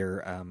where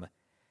your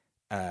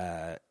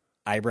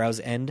eyebrows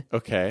end.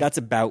 Okay. That's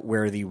about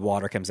where the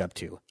water comes up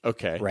to.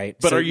 Okay. Right.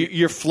 But So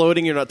you're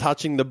floating, you're not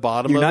touching the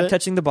bottom You're of not it?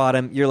 touching the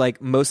bottom. You're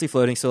like mostly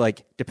floating. So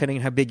like depending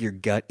on how big your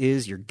gut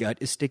is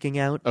sticking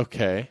out.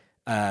 Okay.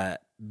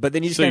 But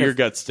then you just So kind your of,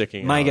 gut's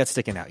sticking my out. gut's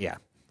sticking out. Yeah.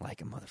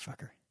 Like a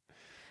motherfucker.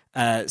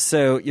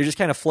 So you're just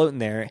kind of floating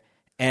there,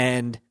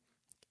 and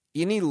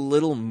any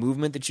little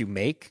movement that you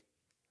make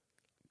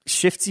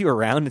shifts you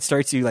around and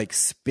starts you like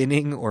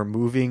spinning or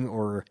moving,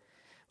 or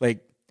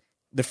like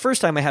the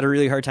first time I had a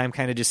really hard time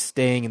kind of just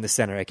staying in the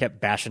center. I kept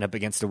bashing up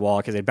against a wall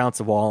because I'd bounce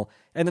the wall,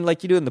 and then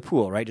like you do in the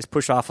pool, right? Just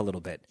push off a little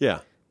bit.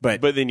 Yeah.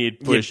 But then you'd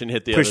push and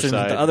hit the other push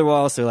side. the other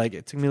wall. So like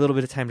it took me a little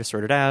bit of time to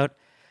sort it out.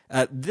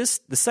 The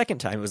second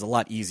time it was a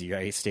lot easier.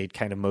 I stayed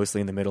kind of mostly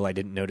in the middle. I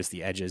didn't notice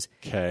the edges.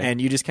 Okay. And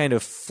you just kind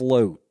of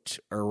float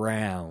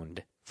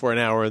around For an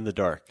hour in the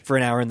dark. for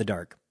an hour in the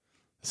dark.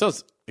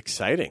 Sounds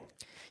exciting.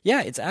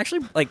 Yeah, it's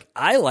actually like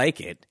I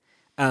like it.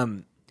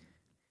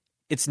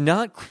 It's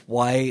not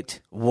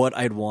quite what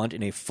I'd want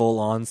in a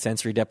full-on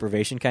sensory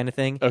deprivation kind of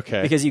thing.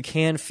 Okay. Because you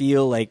can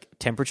feel like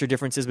temperature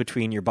differences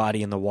between your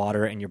body in the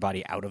water and your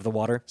body out of the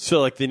water.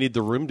 So like they need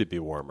the room to be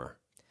warmer.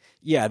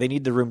 Yeah, they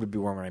need the room to be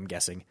warmer, I'm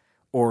guessing.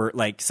 Or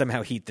like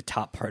somehow heat the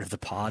top part of the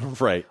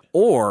pod. Right.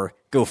 Or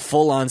go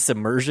full-on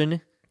submersion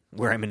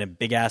where I'm in a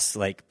big-ass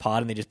like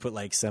pod and they just put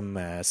like some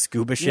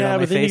scuba shit on my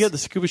but then face. you got the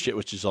scuba shit,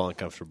 which is all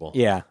uncomfortable.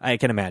 Yeah, I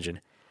can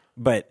imagine.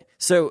 But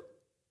so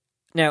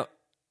now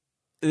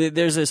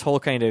there's this whole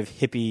kind of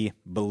hippie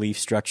belief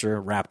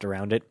structure wrapped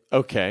around it.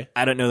 Okay.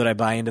 I don't know that I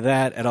buy into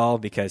that at all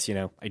because,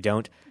 I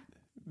don't.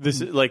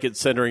 This is like it's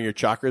centering your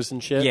chakras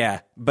and shit?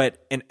 Yeah,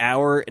 but an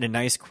hour in a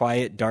nice,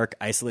 quiet, dark,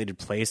 isolated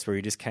place where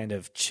you just kind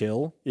of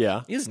chill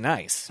Yeah. is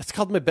nice. That's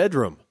called my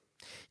bedroom.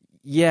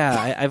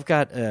 Yeah, I've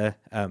got a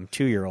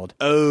 2-year-old.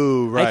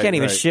 Oh, right. I can't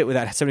even right. shit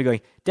without somebody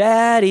going,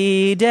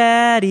 "Daddy,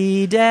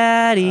 daddy,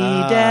 daddy,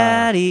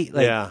 daddy."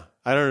 Like, yeah.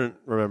 I don't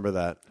remember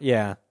that.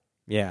 yeah.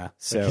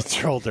 So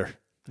It's older.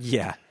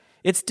 yeah,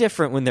 it's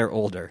different when they're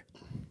older.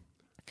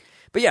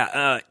 But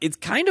yeah, it's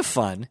kind of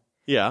fun.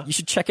 Yeah. You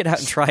should check it out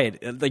and try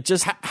it. Like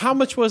just How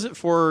much was it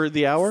for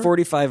the hour?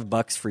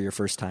 $45 for your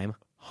first time.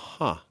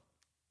 Huh.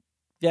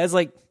 Yeah, it's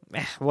like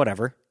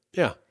whatever.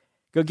 Yeah.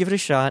 Go give it a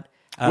shot.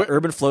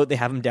 Urban Float, they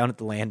have them down at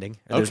the landing.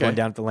 There's Okay. one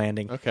down at the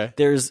landing. Okay.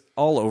 There's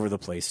all over the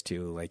place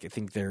too. Like I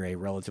think they're a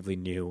relatively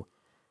new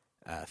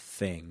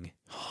thing.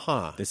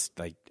 Huh. This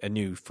like a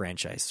new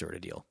franchise sort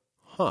of deal.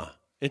 Huh.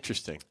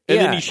 Interesting. And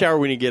Yeah. then you shower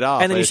when you get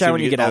off. And then I you shower assume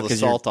when you get all out the because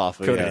salt you're off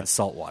of coated it. in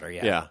salt water.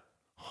 Yeah. Yeah.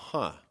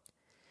 Huh.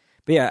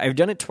 But yeah, I've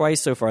done it twice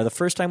so far. The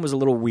first time was a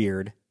little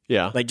weird.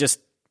 Yeah. Like just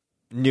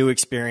new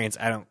experience.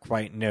 I don't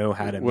quite know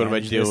how to what am I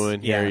manage this.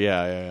 doing here?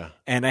 Yeah.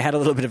 And I had a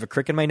little bit of a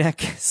crick in my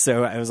neck,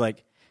 so I was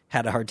like,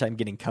 had a hard time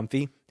getting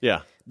comfy.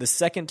 Yeah. The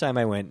second time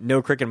I went,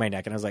 no crick in my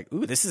neck, and I was like,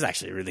 ooh, this is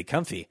actually really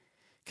comfy.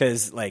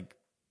 Because, like,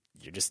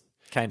 you're just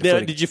kind of Now,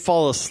 floating. did you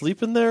fall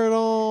asleep in there at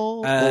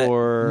all?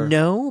 Or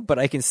No, but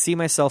I can see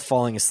myself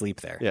falling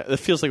asleep there. Yeah, it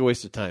feels like a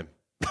waste of time.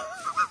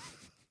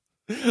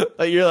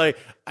 Like you're like,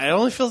 it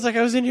only feels like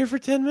I was in here for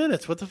 10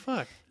 minutes. What the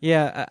fuck?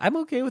 Yeah, I'm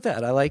okay with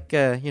that. I like,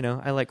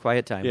 I like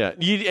quiet time. Yeah,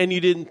 and you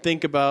didn't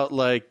think about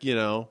like,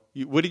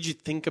 what did you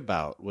think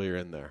about while you're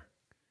in there?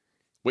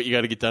 What you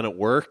got to get done at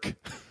work?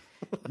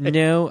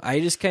 No, I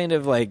just kind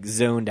of, like,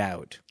 zoned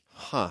out.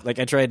 Huh. Like,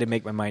 I tried to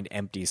make my mind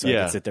empty so I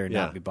could sit there and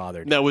not be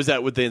bothered. Now, was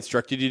that what they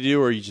instructed you to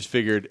do, or you just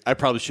figured, I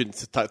probably shouldn't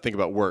think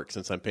about work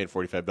since I'm paying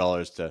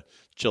 $45 to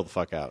chill the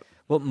fuck out?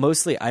 Well,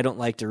 mostly I don't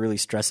like to really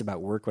stress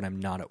about work when I'm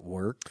not at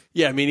work.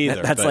 Yeah, me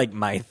neither. That's but- like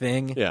my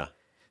thing. Yeah.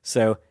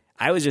 So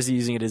I was just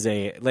using it as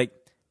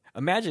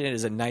imagine it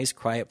as a nice,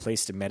 quiet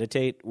place to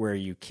meditate where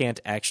you can't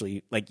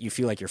actually, like, you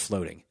feel like you're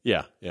floating,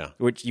 Yeah.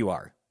 which you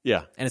are.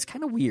 Yeah. And it's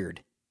kind of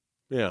weird.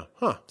 Yeah.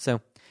 Huh. So,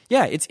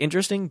 yeah, it's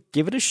interesting.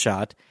 Give it a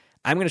shot.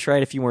 I'm going to try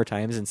it a few more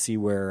times and see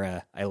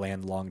where I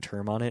land long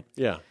term on it.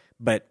 Yeah.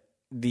 But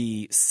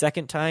the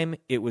second time,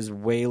 it was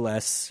way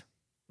less,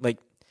 like,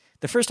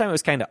 the first time it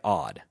was kind of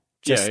odd.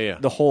 Just Yeah.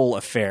 the whole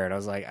affair. And I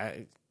was like,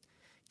 I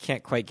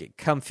can't quite get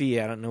comfy.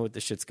 I don't know what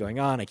this shit's going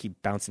on. I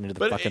keep bouncing into the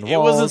But fucking it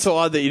walls. wasn't so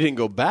odd that you didn't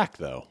go back,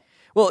 though.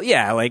 Well,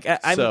 yeah, like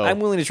So- I'm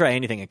willing to try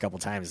anything a couple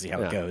times to see how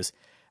Yeah. it goes.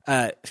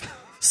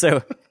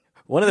 So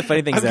one of the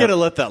funny things I'm going to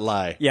let that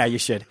lie. yeah, you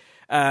should.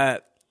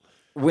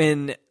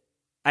 When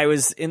I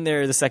was in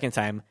there the second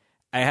time,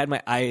 I had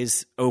my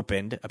eyes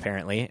opened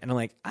apparently, and I'm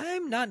like,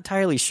 I'm not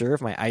entirely sure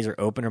if my eyes are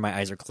open or my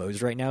eyes are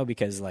closed right now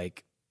because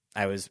like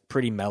I was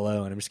pretty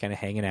mellow and I'm just kind of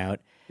hanging out.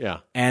 Yeah.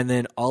 And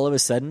then all of a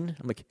sudden,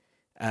 I'm like,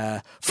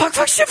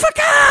 fuck, shit, fuck,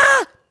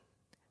 ah!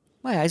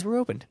 my eyes were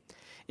opened.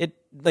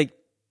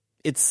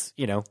 It's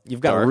you've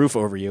got Dark. a roof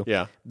over you.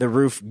 Yeah. The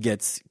roof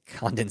gets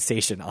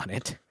condensation on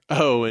it.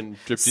 Oh, and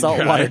dripped in Salt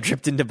your water eye.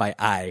 dripped into my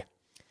eye.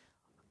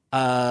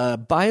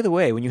 By the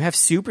way, when you have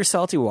super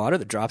salty water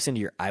that drops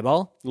into your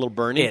eyeball, A little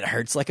burny. it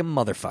hurts like a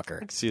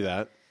motherfucker. See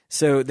that?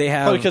 So they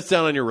have Probably cuts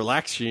down on your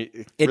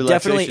relaxation. it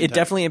relaxation time.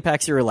 definitely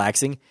impacts your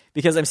relaxing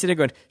because I'm sitting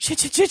there going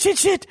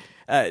shit,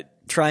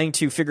 trying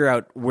to figure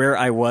out where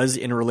I was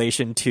in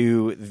relation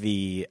to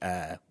the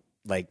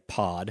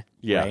pod,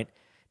 Yeah. right?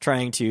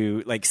 Trying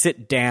to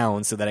sit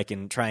down so that I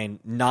can try and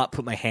not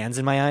put my hands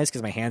in my eyes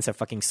because my hands have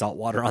fucking salt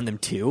water on them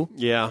too.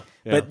 Yeah.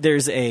 But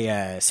there's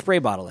a spray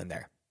bottle in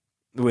there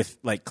with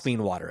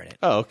clean water in it.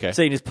 Oh, okay.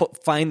 So you just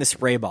find the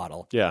spray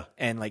bottle, Yeah.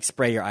 and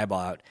spray your eyeball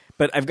out.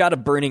 But I've got a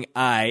burning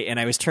eye, and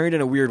I was turned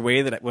in a weird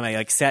way that when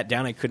I sat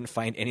down, I couldn't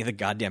find any of the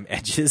goddamn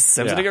edges.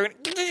 So I was Yeah. going,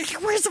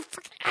 "Where's the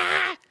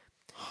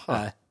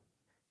fucking?"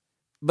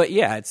 But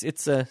yeah,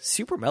 it's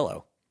super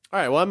mellow. All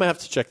right. Well, I'm gonna have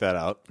to check that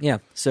out. Yeah,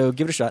 so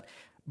give it a shot.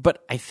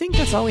 But I think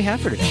that's all we have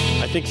for today.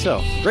 I think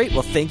so. Great.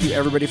 Well, thank you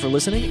everybody for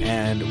listening,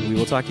 and we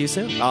will talk to you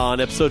soon. On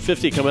episode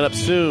 50 coming up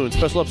soon.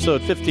 Special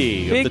episode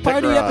 50 of Big the Tech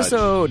party Garage.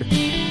 episode.